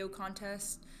video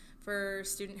contest for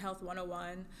Student Health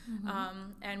 101,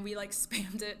 and we like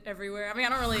spammed it everywhere. I mean, I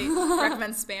don't really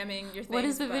recommend spamming your things. What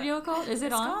is the but video called? Is it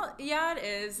it's on? called, yeah, it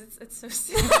is. It's so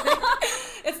stupid.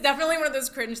 It's definitely one of those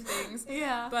cringe things.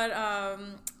 Yeah. But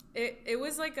it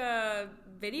was like a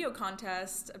video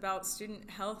contest about student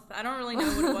health. I don't really know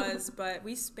what it was, but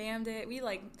we spammed it. We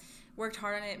like worked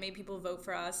hard on it, made people vote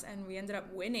for us, and we ended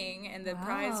up winning. And the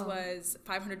prize Wow. was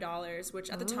 $500, which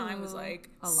at the time was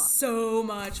like a lot. so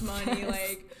much money. Yes.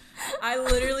 Like, I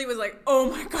literally was like,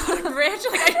 oh my god, I'm rich.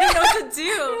 Like, I didn't know what to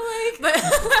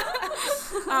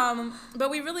do. But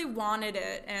we really wanted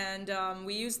it, and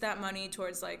we used that money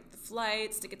towards like the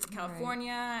flights to get to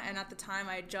California. Right. And at the time,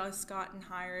 I had just gotten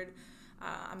hired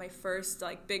on my first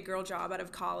like big girl job out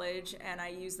of college, and I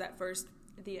used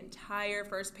the entire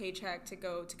first paycheck to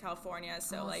go to California.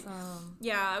 So awesome. like,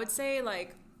 yeah, I would say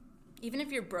like, even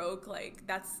if you're broke, like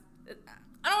that's,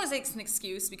 I don't want to say it's an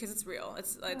excuse because it's real.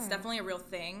 It's definitely a real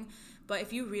thing. But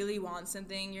if you really want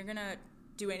something, you're gonna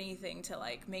do anything to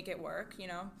like make it work, you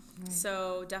know? Right.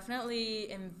 So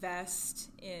definitely invest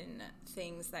in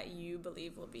things that you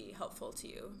believe will be helpful to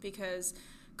you, because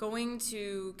going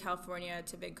to California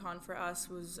to VidCon for us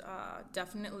was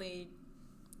definitely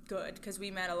good, because we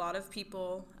met a lot of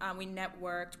people, we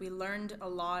networked, we learned a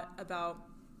lot about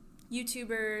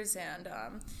YouTubers, and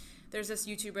there's this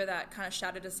YouTuber that kind of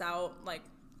shouted us out like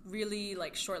really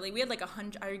like shortly. We had like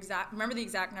remember the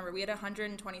exact number. We had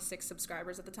 126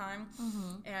 subscribers at the time,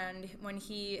 and when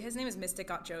his name is Mystic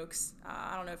Got Jokes.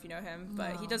 I don't know if you know him,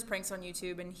 but he does pranks on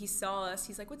YouTube, and he saw us.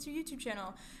 He's like, "What's your YouTube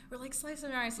channel?" We're like, Slice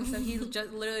and Rice, and so he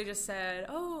literally just said,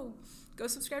 "Oh, go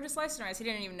subscribe to Slice and Rice." He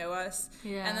didn't even know us.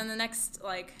 Yeah. And then the next,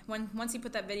 like, once he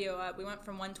put that video up, we went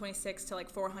from 126 to like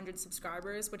 400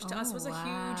 subscribers, which to us was a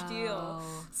huge deal.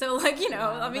 So like, you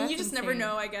know, I mean, you just never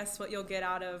know, I guess, what you'll get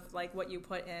out of like what you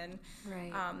put in.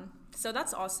 Right. So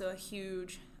that's also a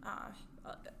huge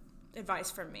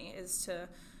advice from me, is to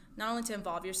not only to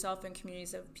involve yourself in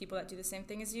communities of people that do the same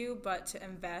thing as you, but to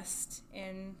invest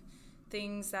in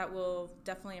things that will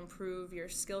definitely improve your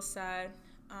skill set.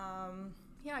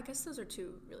 Yeah, I guess those are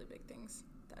two really big things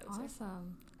that I would say.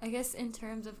 Awesome. I guess in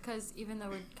terms of, because even though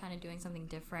we're kind of doing something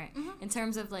different, in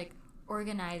terms of like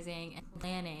organizing and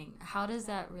planning, how does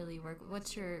that really work?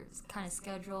 What's your kind of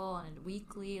schedule on a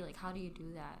weekly? Like, how do you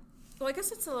do that? Well, I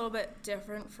guess it's a little bit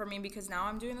different for me because now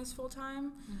I'm doing this full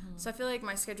time. So I feel like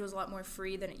my schedule is a lot more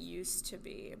free than it used to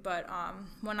be. But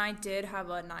when I did have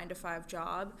a 9-to-5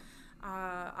 job,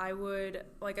 I would,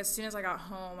 like, as soon as I got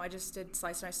home, I just did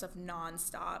Slice and Rice stuff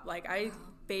nonstop. Like, I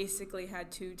basically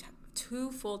had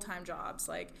two full-time jobs.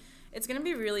 Like, it's going to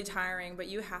be really tiring, but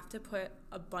you have to put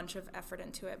a bunch of effort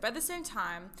into it. But at the same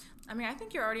time, I mean, I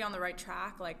think you're already on the right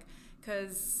track, like,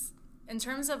 because in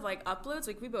terms of, like, uploads,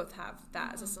 like, we both have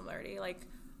that as a similarity. Like,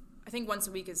 I think once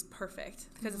a week is perfect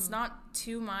because it's not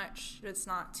too much, it's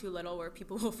not too little where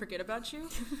people will forget about you.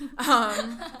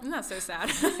 Isn't that so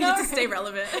sad? You have to stay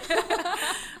relevant.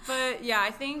 But yeah, I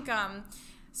think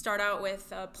start out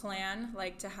with a plan,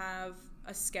 like to have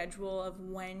a schedule of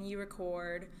when you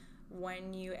record,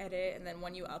 when you edit, and then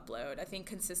when you upload. I think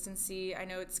consistency, I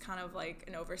know it's kind of like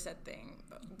an oversaid thing,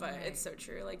 but it's so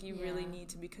true. Like, you really need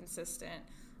to be consistent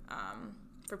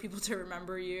for people to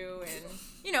remember you, and,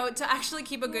 you know, to actually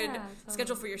keep a good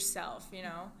schedule for yourself, you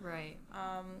know? Right.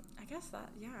 I guess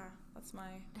that's my...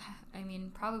 I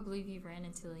mean, probably if you ran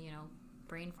into, you know,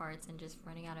 brain farts and just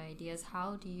running out of ideas,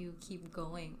 how do you keep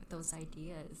going with those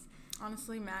ideas?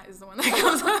 Honestly, Matt is the one that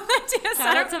comes up with ideas.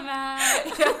 Shout out to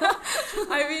Matt.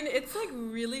 I mean, it's, like,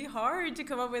 really hard to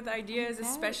come up with ideas,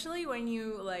 especially when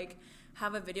you, like,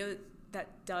 have a video that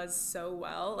does so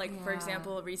well. Like, for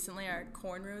example, recently our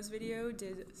cornrows video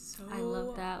did so I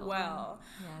love that well.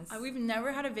 Yes. We've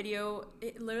never had a video,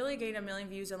 it literally gained 1 million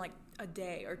views in like a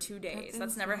day or 2 days.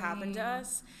 That's never happened to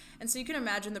us. And so you can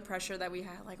imagine the pressure that we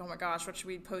had, like, oh my gosh, what should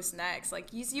we post next? Like,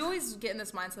 you always get in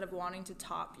this mindset of wanting to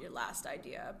top your last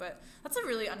idea, but that's a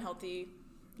really unhealthy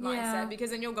mindset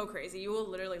because then you'll go crazy. You will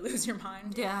literally lose your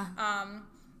mind. Yeah.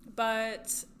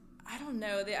 But I don't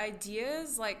know, the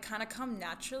ideas like kind of come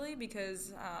naturally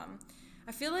because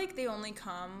I feel like they only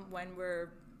come when we're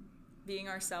being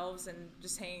ourselves and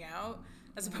just hanging out.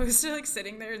 as opposed to like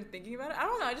sitting there and thinking about it. I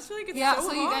don't know. I just feel like it's so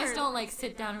hard. you guys don't like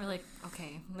sit down and be like,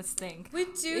 okay, let's think. We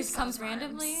do. It comes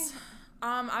randomly.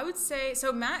 I would say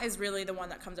so. Matt is really the one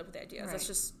that comes up with the ideas. Right. That's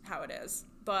just how it is.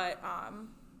 But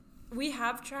we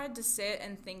have tried to sit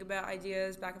and think about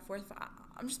ideas back and forth.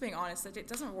 I'm just being honest. It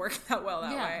doesn't work that well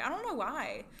that way. I don't know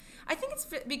why. I think it's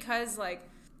because like.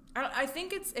 I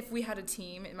think it's if we had a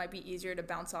team, it might be easier to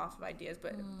bounce off of ideas.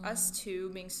 But us two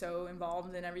being so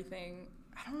involved in everything,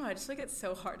 I don't know. I just feel like it's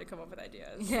so hard to come up with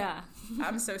ideas. Yeah.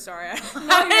 I'm so sorry.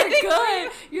 No, you're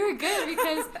good. You're good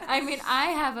because I mean I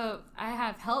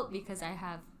have help because I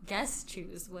have guests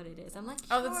choose what it is. I'm like, sure.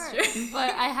 Oh, that's true.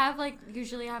 But I have like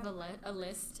usually I have a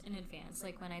list in advance.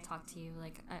 Like when I talk to you,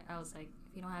 like I was like,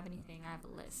 if you don't have anything, I have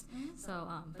a list. Mm-hmm. So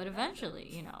but eventually,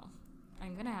 you know,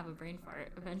 I'm gonna have a brain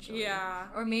fart eventually. Yeah.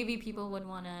 Or maybe people would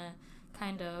want to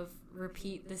kind of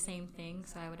repeat the same thing,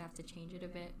 so I would have to change it a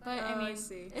bit. But I mean,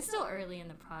 it's still early in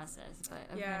the process. But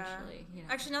eventually, you know.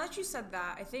 Actually, now that you said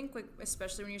that, I think like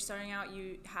especially when you're starting out,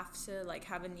 you have to like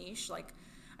have a niche. Like,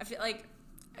 I feel like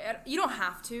you don't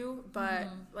have to, but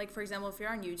like for example, if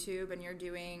you're on YouTube and you're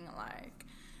doing like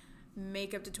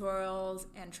makeup tutorials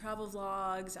and travel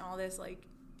vlogs and all this, like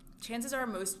chances are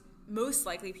most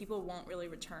likely people won't really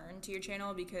return to your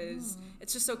channel because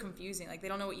it's just so confusing. Like they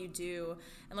don't know what you do,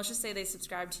 and let's just say they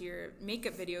subscribe to your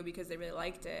makeup video because they really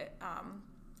liked it,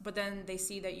 but then they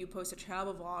see that you post a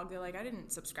travel vlog, they're like, I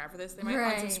didn't subscribe for this. They might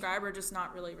unsubscribe or just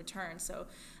not really return. So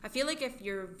I feel like if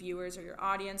your viewers or your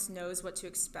audience knows what to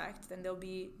expect, then they'll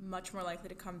be much more likely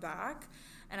to come back.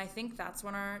 And I think that's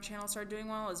when our channel started doing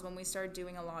well, is when we started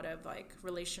doing a lot of like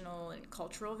relational and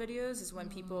cultural videos, is when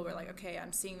people were like, okay,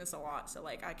 I'm seeing this a lot, so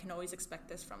like I can always expect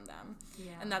this from them.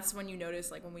 Yeah. And that's when you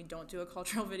notice like when we don't do a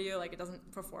cultural video, like it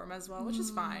doesn't perform as well, which is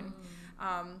fine.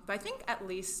 But I think at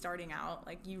least starting out,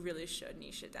 like you really should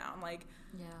niche it down. Like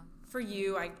for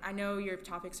you, I know your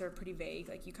topics are pretty vague.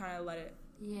 Like you kind of let it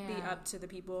be up to the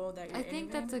people that you're I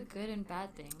think that's a good and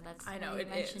bad thing. That's I know you it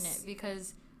mention is. it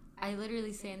because I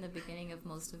literally say in the beginning of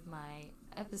most of my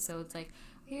episodes, like,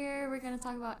 here we're going to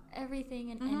talk about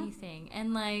everything and anything.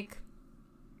 And, like,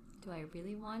 do I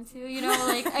really want to? You know,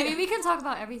 like, I mean, we can talk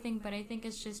about everything, but I think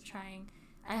it's just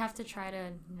I have to try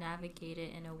to navigate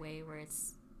it in a way where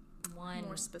it's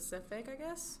more specific, I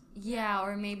guess? Yeah,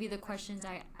 or maybe the questions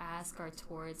I ask are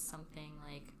towards something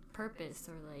like purpose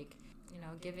or, like, you know,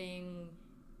 giving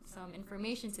some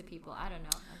information to people. I don't know.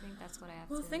 I think that's what I have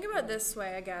to. Well, think about it this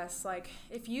way, I guess. Like,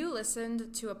 if you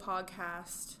listened to a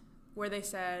podcast where they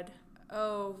said,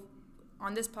 oh,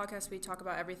 on this podcast we talk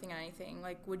about everything and anything,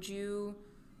 like, would you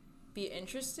be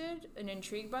interested and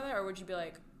intrigued by that? Or would you be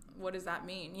like, what does that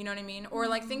mean? You know what I mean? Or,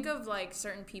 like, think of, like,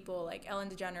 certain people, like Ellen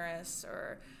DeGeneres,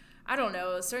 or, I don't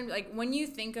know, certain, like, when you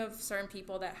think of certain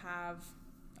people that have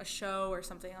a show or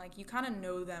something, like, you kind of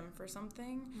know them for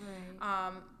something.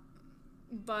 Right.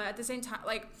 But at the same time,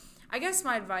 like, I guess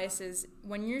my advice is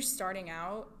when you're starting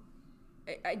out,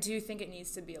 I do think it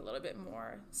needs to be a little bit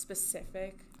more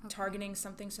specific, targeting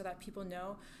something so that people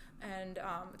know. And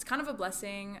it's kind of a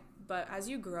blessing, but as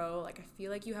you grow, like, I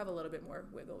feel like you have a little bit more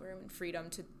wiggle room and freedom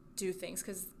to do things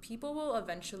because people will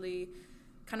eventually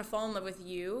kind of fall in love with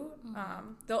you.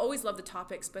 They'll always love the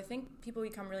topics, but I think people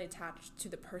become really attached to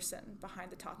the person behind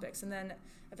the topics. And then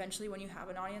eventually when you have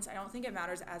an audience, I don't think it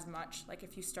matters as much, like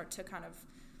if you start to kind of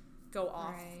go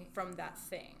off from that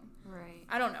thing. Right.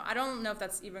 I don't know. I don't know if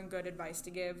that's even good advice to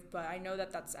give, but I know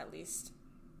that that's at least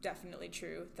definitely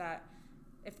true, that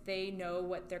if they know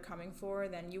what they're coming for,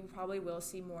 then you probably will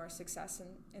see more success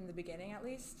in the beginning at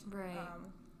least. Right.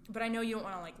 But I know you don't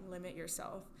want to, like, limit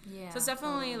yourself. Yeah. So it's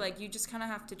definitely, like, you just kind of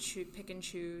have to pick and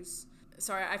choose.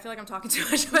 Sorry, I feel like I'm talking too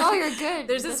much. No, you're good.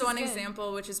 There's this one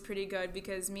example, which is pretty good,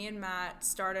 because me and Matt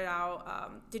started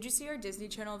out, did you see our Disney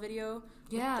Channel video?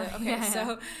 Yeah.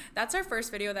 So that's our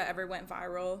first video that ever went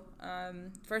viral.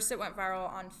 First it went viral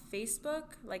on Facebook.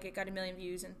 Like, it got 1 million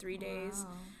views in 3 days.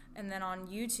 Wow. And then on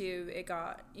YouTube, it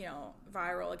got,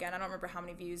 viral again. I don't remember how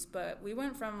many views, but we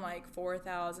went from, like,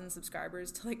 4,000 subscribers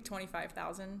to, like,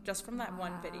 25,000 just from that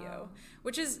one video,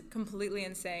 which is completely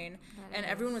insane. And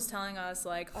everyone was telling us,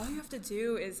 like, all you have to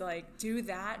do is, like, do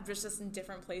that just in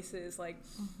different places. Like,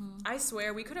 I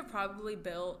swear we could have probably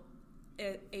built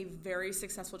a very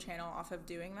successful channel off of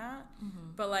doing that.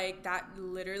 But, like, that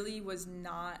literally was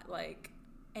not, like,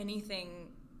 anything.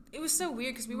 It was so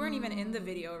weird because we weren't even in the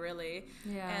video, really.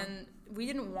 Yeah. And we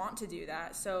didn't want to do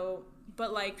that. So,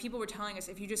 but, like, people were telling us,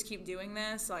 if you just keep doing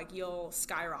this, like, you'll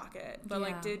skyrocket. But,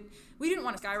 like, we didn't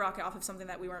want to skyrocket off of something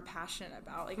that we weren't passionate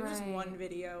about. Like, it was just one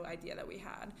video idea that we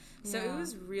had. So it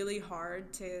was really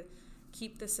hard to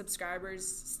keep the subscribers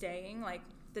staying. Like,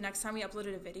 the next time we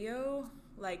uploaded a video,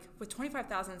 like with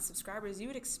 25,000 subscribers, you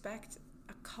would expect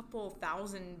a couple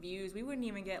thousand views. We wouldn't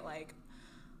even get like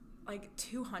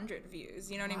 200 views,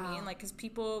 you know what I mean? Like, because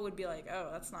people would be like, oh,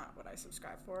 that's not what I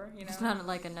subscribe for, you know? It's not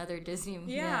like another Disney.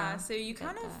 Yeah, so you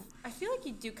kind of, I feel like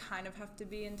you do kind of have to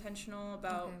be intentional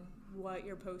about what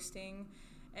you're posting,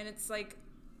 and it's like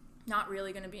not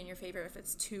really going to be in your favor if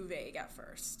it's too vague at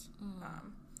first.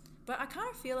 But I kind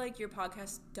of feel like your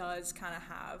podcast does kind of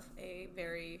have a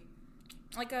very,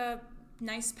 like a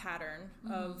nice pattern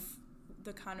of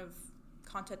the kind of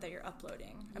content that you're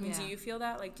uploading. I mean, do you feel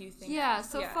that? Like, do you think? Yeah,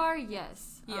 so far,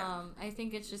 yes. Yeah. I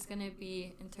think it's just going to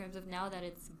be, in terms of now that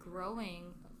it's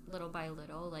growing little by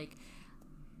little, like,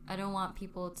 I don't want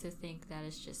people to think that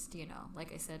it's just, you know,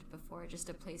 like I said before, just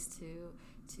a place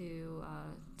to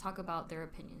talk about their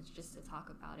opinions, just to talk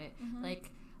about it.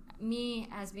 Like, me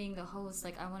as being the host,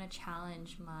 like, I want to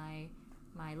challenge my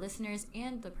listeners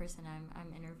and the person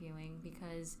I'm interviewing,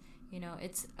 because, you know,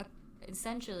 it's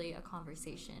essentially a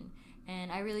conversation.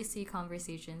 And I really see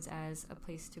conversations as a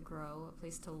place to grow, a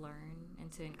place to learn,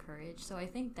 and to encourage. So I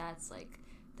think that's, like,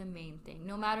 the main thing.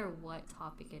 No matter what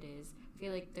topic it is, I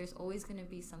feel like there's always going to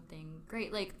be something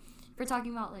great. Like, if we're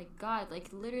talking about, like, God, like,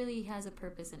 literally he has a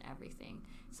purpose in everything.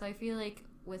 So I feel like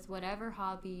with whatever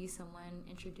hobby someone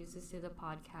introduces to the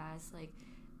podcast, like,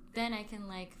 then I can,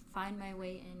 like, find my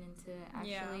way into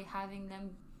actually having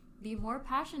them be more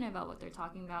passionate about what they're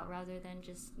talking about, rather than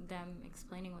just them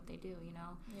explaining what they do, you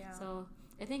know? Yeah. So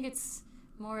I think it's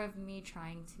more of me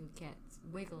trying to get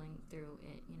wiggling through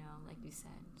it, you know, like you said.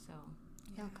 So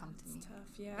it'll come to me. It's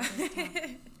tough, yeah.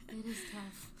 It is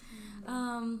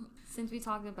tough. Since we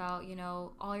talked about, you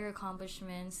know, all your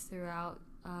accomplishments throughout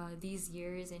these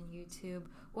years in YouTube,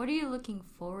 what are you looking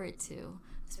forward to?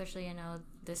 Especially, you know,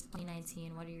 this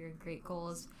 2019, what are your great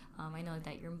goals? I know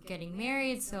that you're getting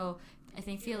married, so I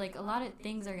feel like a lot of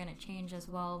things are going to change as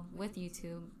well with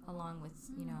YouTube, along with,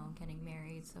 you know, getting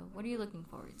married. So what are you looking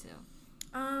forward to?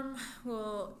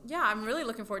 Well, yeah, I'm really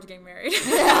looking forward to getting married.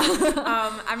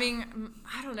 I mean,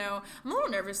 I don't know. I'm a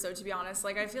little nervous, though, to be honest.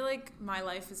 Like, I feel like my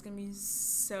life is going to be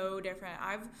so different.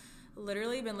 I've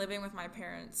literally been living with my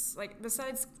parents, like,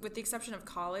 besides, with the exception of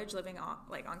college, living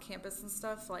on campus and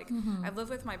stuff, like, I've lived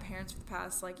with my parents for the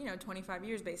past, like, you know, 25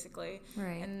 years, basically.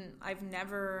 Right. And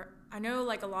I know,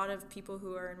 like, a lot of people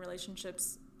who are in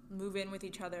relationships move in with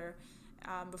each other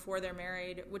before they're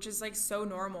married, which is, like, so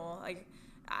normal. Like,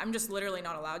 I'm just literally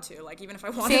not allowed to, like, even if I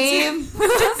wanted to.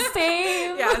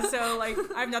 Same. Yeah, so, like,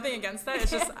 I have nothing against that.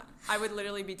 It's just, I would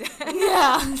literally be dead.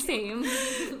 Yeah, same.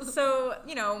 So,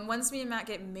 you know, once me and Matt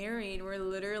get married, we're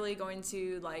literally going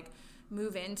to, like,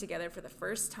 move in together for the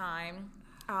first time.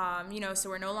 You know, so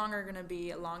we're no longer going to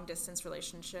be a long-distance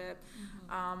relationship.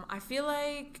 I feel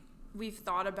like we've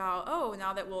thought about,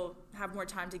 now that we'll have more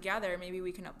time together, maybe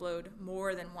we can upload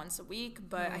more than once a week.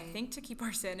 But right. I think to keep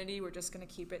our sanity, we're just going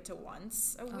to keep it to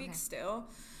once a week still.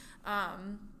 But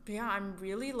yeah, I'm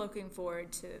really looking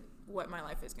forward to what my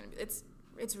life is going to be.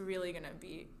 It's really going to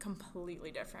be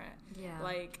completely different. Yeah.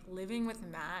 Like, living with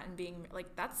Matt and being,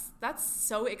 like, that's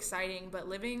so exciting. But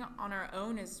living on our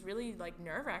own is really, like,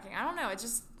 nerve-wracking. I don't know. It's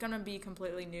just going to be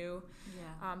completely new.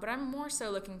 Yeah. But I'm more so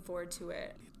looking forward to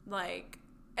it. Like,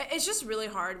 it's just really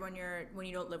hard when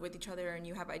you don't live with each other and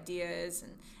you have ideas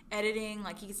and editing.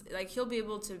 Like, he'll be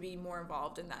able to be more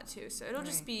involved in that too. So it'll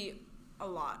just be a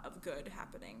lot of good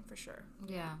happening for sure.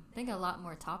 Yeah, I think a lot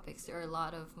more topics or a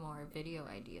lot of more video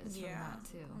ideas from that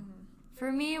too.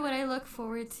 For me, what I look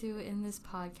forward to in this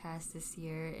podcast this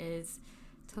year is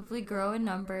to hopefully grow in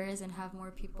numbers and have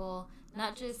more people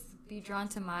not just be drawn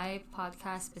to my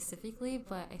podcast specifically,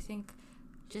 but I think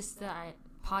just that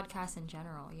podcasts in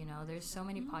general. You know, there's so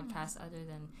many podcasts other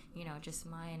than, you know, just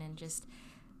mine, and just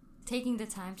taking the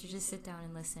time to just sit down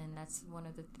and listen. That's one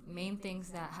of the main things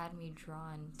that had me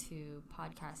drawn to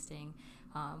podcasting,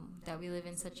 that we live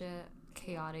in such a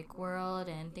chaotic world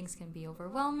and things can be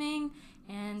overwhelming,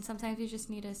 and sometimes you just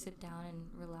need to sit down and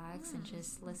relax and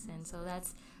just listen. So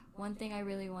that's one thing I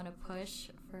really want to push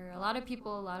for a lot of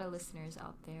people, a lot of listeners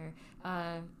out there,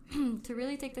 to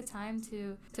really take the time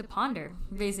to ponder,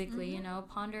 basically, you know,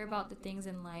 ponder about the things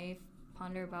in life,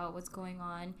 ponder about what's going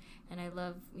on. And I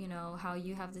love, you know, how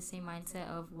you have the same mindset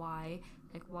of why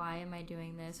am I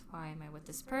doing this? Why am I with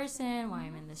this person? Why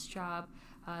am I in this job?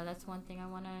 That's one thing I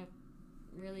want to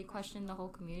really question the whole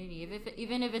community.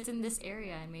 Even if it's in this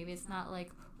area and maybe it's not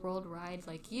like worldwide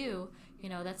like you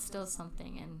know, that's still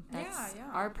something, and that's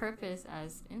our purpose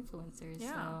as influencers.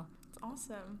 Yeah, so it's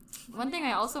awesome. One thing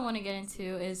I also want to get into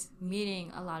is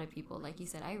meeting a lot of people. Like you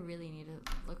said, I really need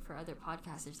to look for other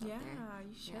podcasters out there. Yeah,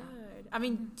 you should. I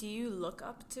mean, do you look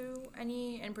up to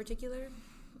any in particular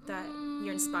that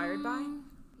you're inspired by?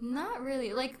 Not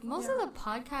really. Like, most of the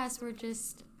podcasts were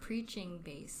just preaching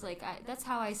based. Like, that's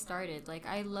how I started. Like,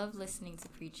 I love listening to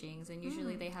preachings, and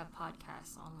usually they have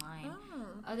podcasts online.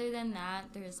 Other than that,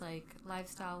 there's, like,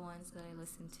 lifestyle ones that I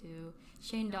listen to.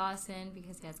 Shane Dawson,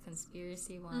 because he has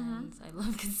conspiracy ones. I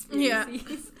love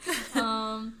conspiracies.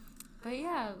 But,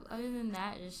 yeah, other than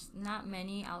that, there's not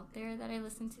many out there that I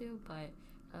listen to. But,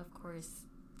 of course,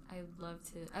 I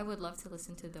would love to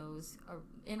listen to those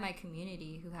in my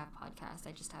community who have podcasts.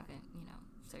 I just haven't,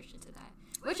 searched into that,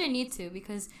 which I need to,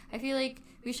 because I feel like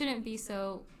we shouldn't be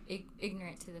so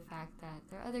ignorant to the fact that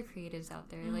there are other creatives out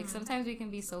there. Like, sometimes we can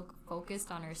be so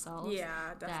focused on ourselves.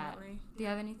 Yeah, definitely. Do you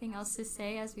have anything else to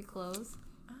say as we close?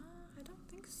 I don't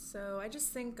think so. I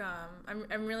just think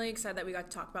I'm really excited that we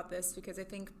got to talk about this, because I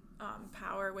think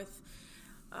power with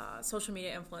social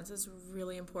media influence is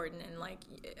really important, and like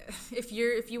if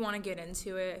you want to get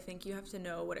into it, I think you have to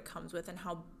know what it comes with and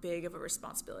how big of a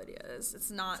responsibility it is.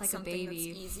 It's not like something that's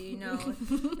easy. No,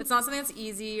 it's not something that's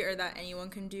easy or that anyone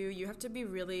can do. You have to be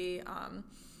really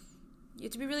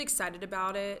excited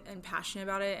about it and passionate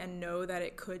about it, and know that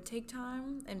it could take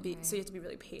time, and so you have to be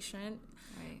really patient.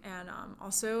 And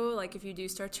also, like, if you do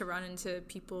start to run into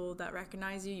people that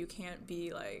recognize you, you can't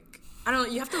be like, I don't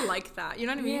know, you have to like that. You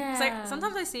know what I mean? Because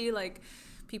sometimes I see, like,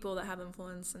 people that have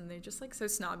influence, and they're just, like, so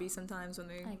snobby sometimes when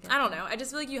they, I don't know. I just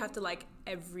feel like you have to like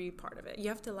every part of it. You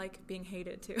have to like being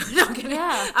hated, too. No, I'm kidding.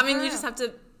 I mean, you just have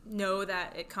to know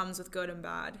that it comes with good and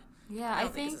bad. Yeah, I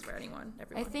don't think this is for everyone.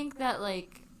 I think that,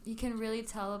 like, you can really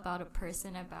tell about a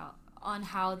person on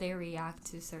how they react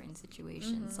to certain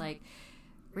situations. Like,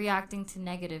 reacting to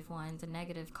negative ones and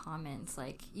negative comments,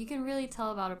 like, you can really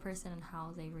tell about a person and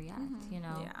how they react.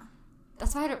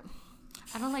 That's why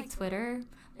I don't like Twitter.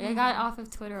 I got off of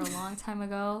Twitter a long time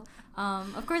ago.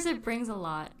 Of course, it brings a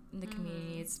lot in the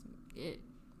community. It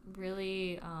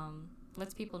really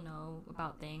lets people know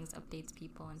about things, updates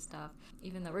people and stuff,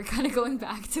 even though we're kind of going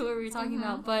back to what we were talking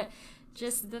about. But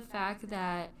just the fact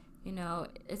that,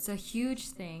 it's a huge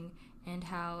thing, and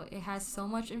how it has so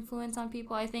much influence on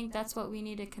people. I think that's what we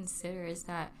need to consider, is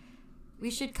that we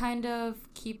should kind of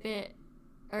keep it,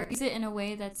 or use it in a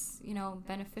way that's,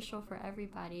 beneficial for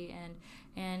everybody,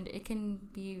 and it can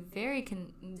be very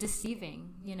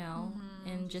deceiving,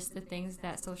 in just the things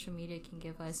that social media can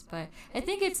give us. But I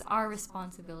think it's our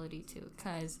responsibility too,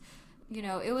 because,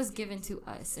 it was given to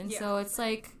us. And so it's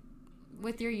like,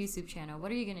 with your YouTube channel,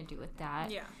 what are you going to do with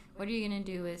that? Yeah. What are you going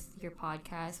to do with your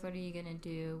podcast? What are you going to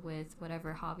do with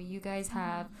whatever hobby you guys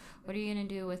have? What are you going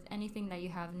to do with anything that you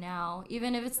have now?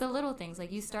 Even if it's the little things.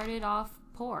 Like, you started off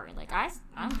poor. Like,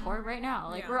 I'm poor right now.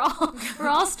 Like, we're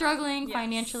all struggling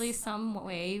financially some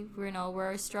way.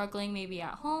 We're struggling maybe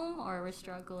at home, or we're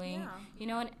struggling,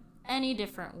 in any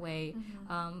different way.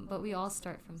 But we all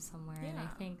start from somewhere, and I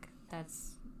think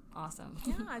that's awesome.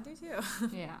 Yeah, I do too.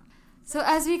 Yeah. So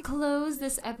as we close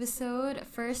this episode,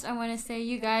 first I want to say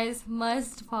you guys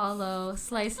must follow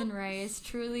Slice and Rice.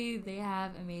 Truly, they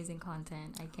have amazing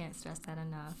content. I can't stress that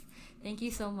enough. Thank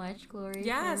you so much, Glory.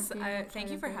 Yes,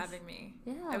 thank you for having me.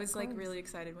 Yeah, I was like really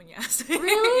excited when you asked me.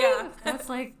 Really? Yeah. That's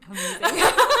like amazing.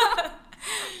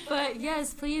 But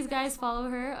yes, please guys follow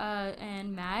her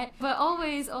and Matt. But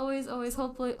always,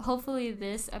 hopefully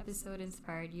this episode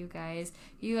inspired you guys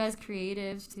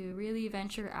creatives, to really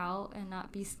venture out and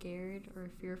not be scared or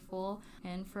fearful.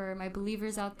 And for my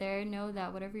believers out there, know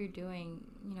that whatever you're doing,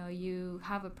 you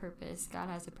have a purpose. God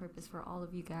has a purpose for all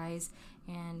of you guys,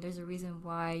 and there's a reason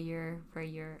why you're where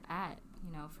you're at,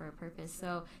 for a purpose.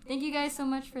 So thank you guys so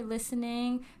much for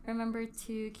listening. Remember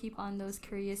to keep on those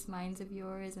curious minds of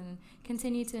yours, and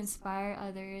continue to inspire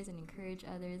others and encourage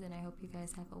others. And I hope you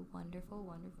guys have a wonderful,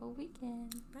 wonderful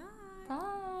weekend. Bye.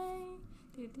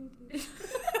 Bye.